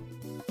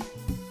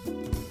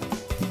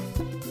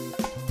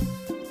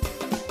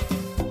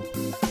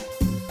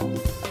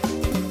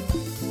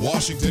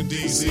 Washington,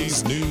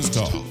 D.C.'s News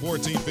Talk,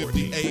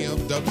 1450 AM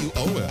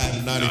WOL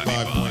and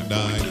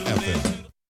 95.9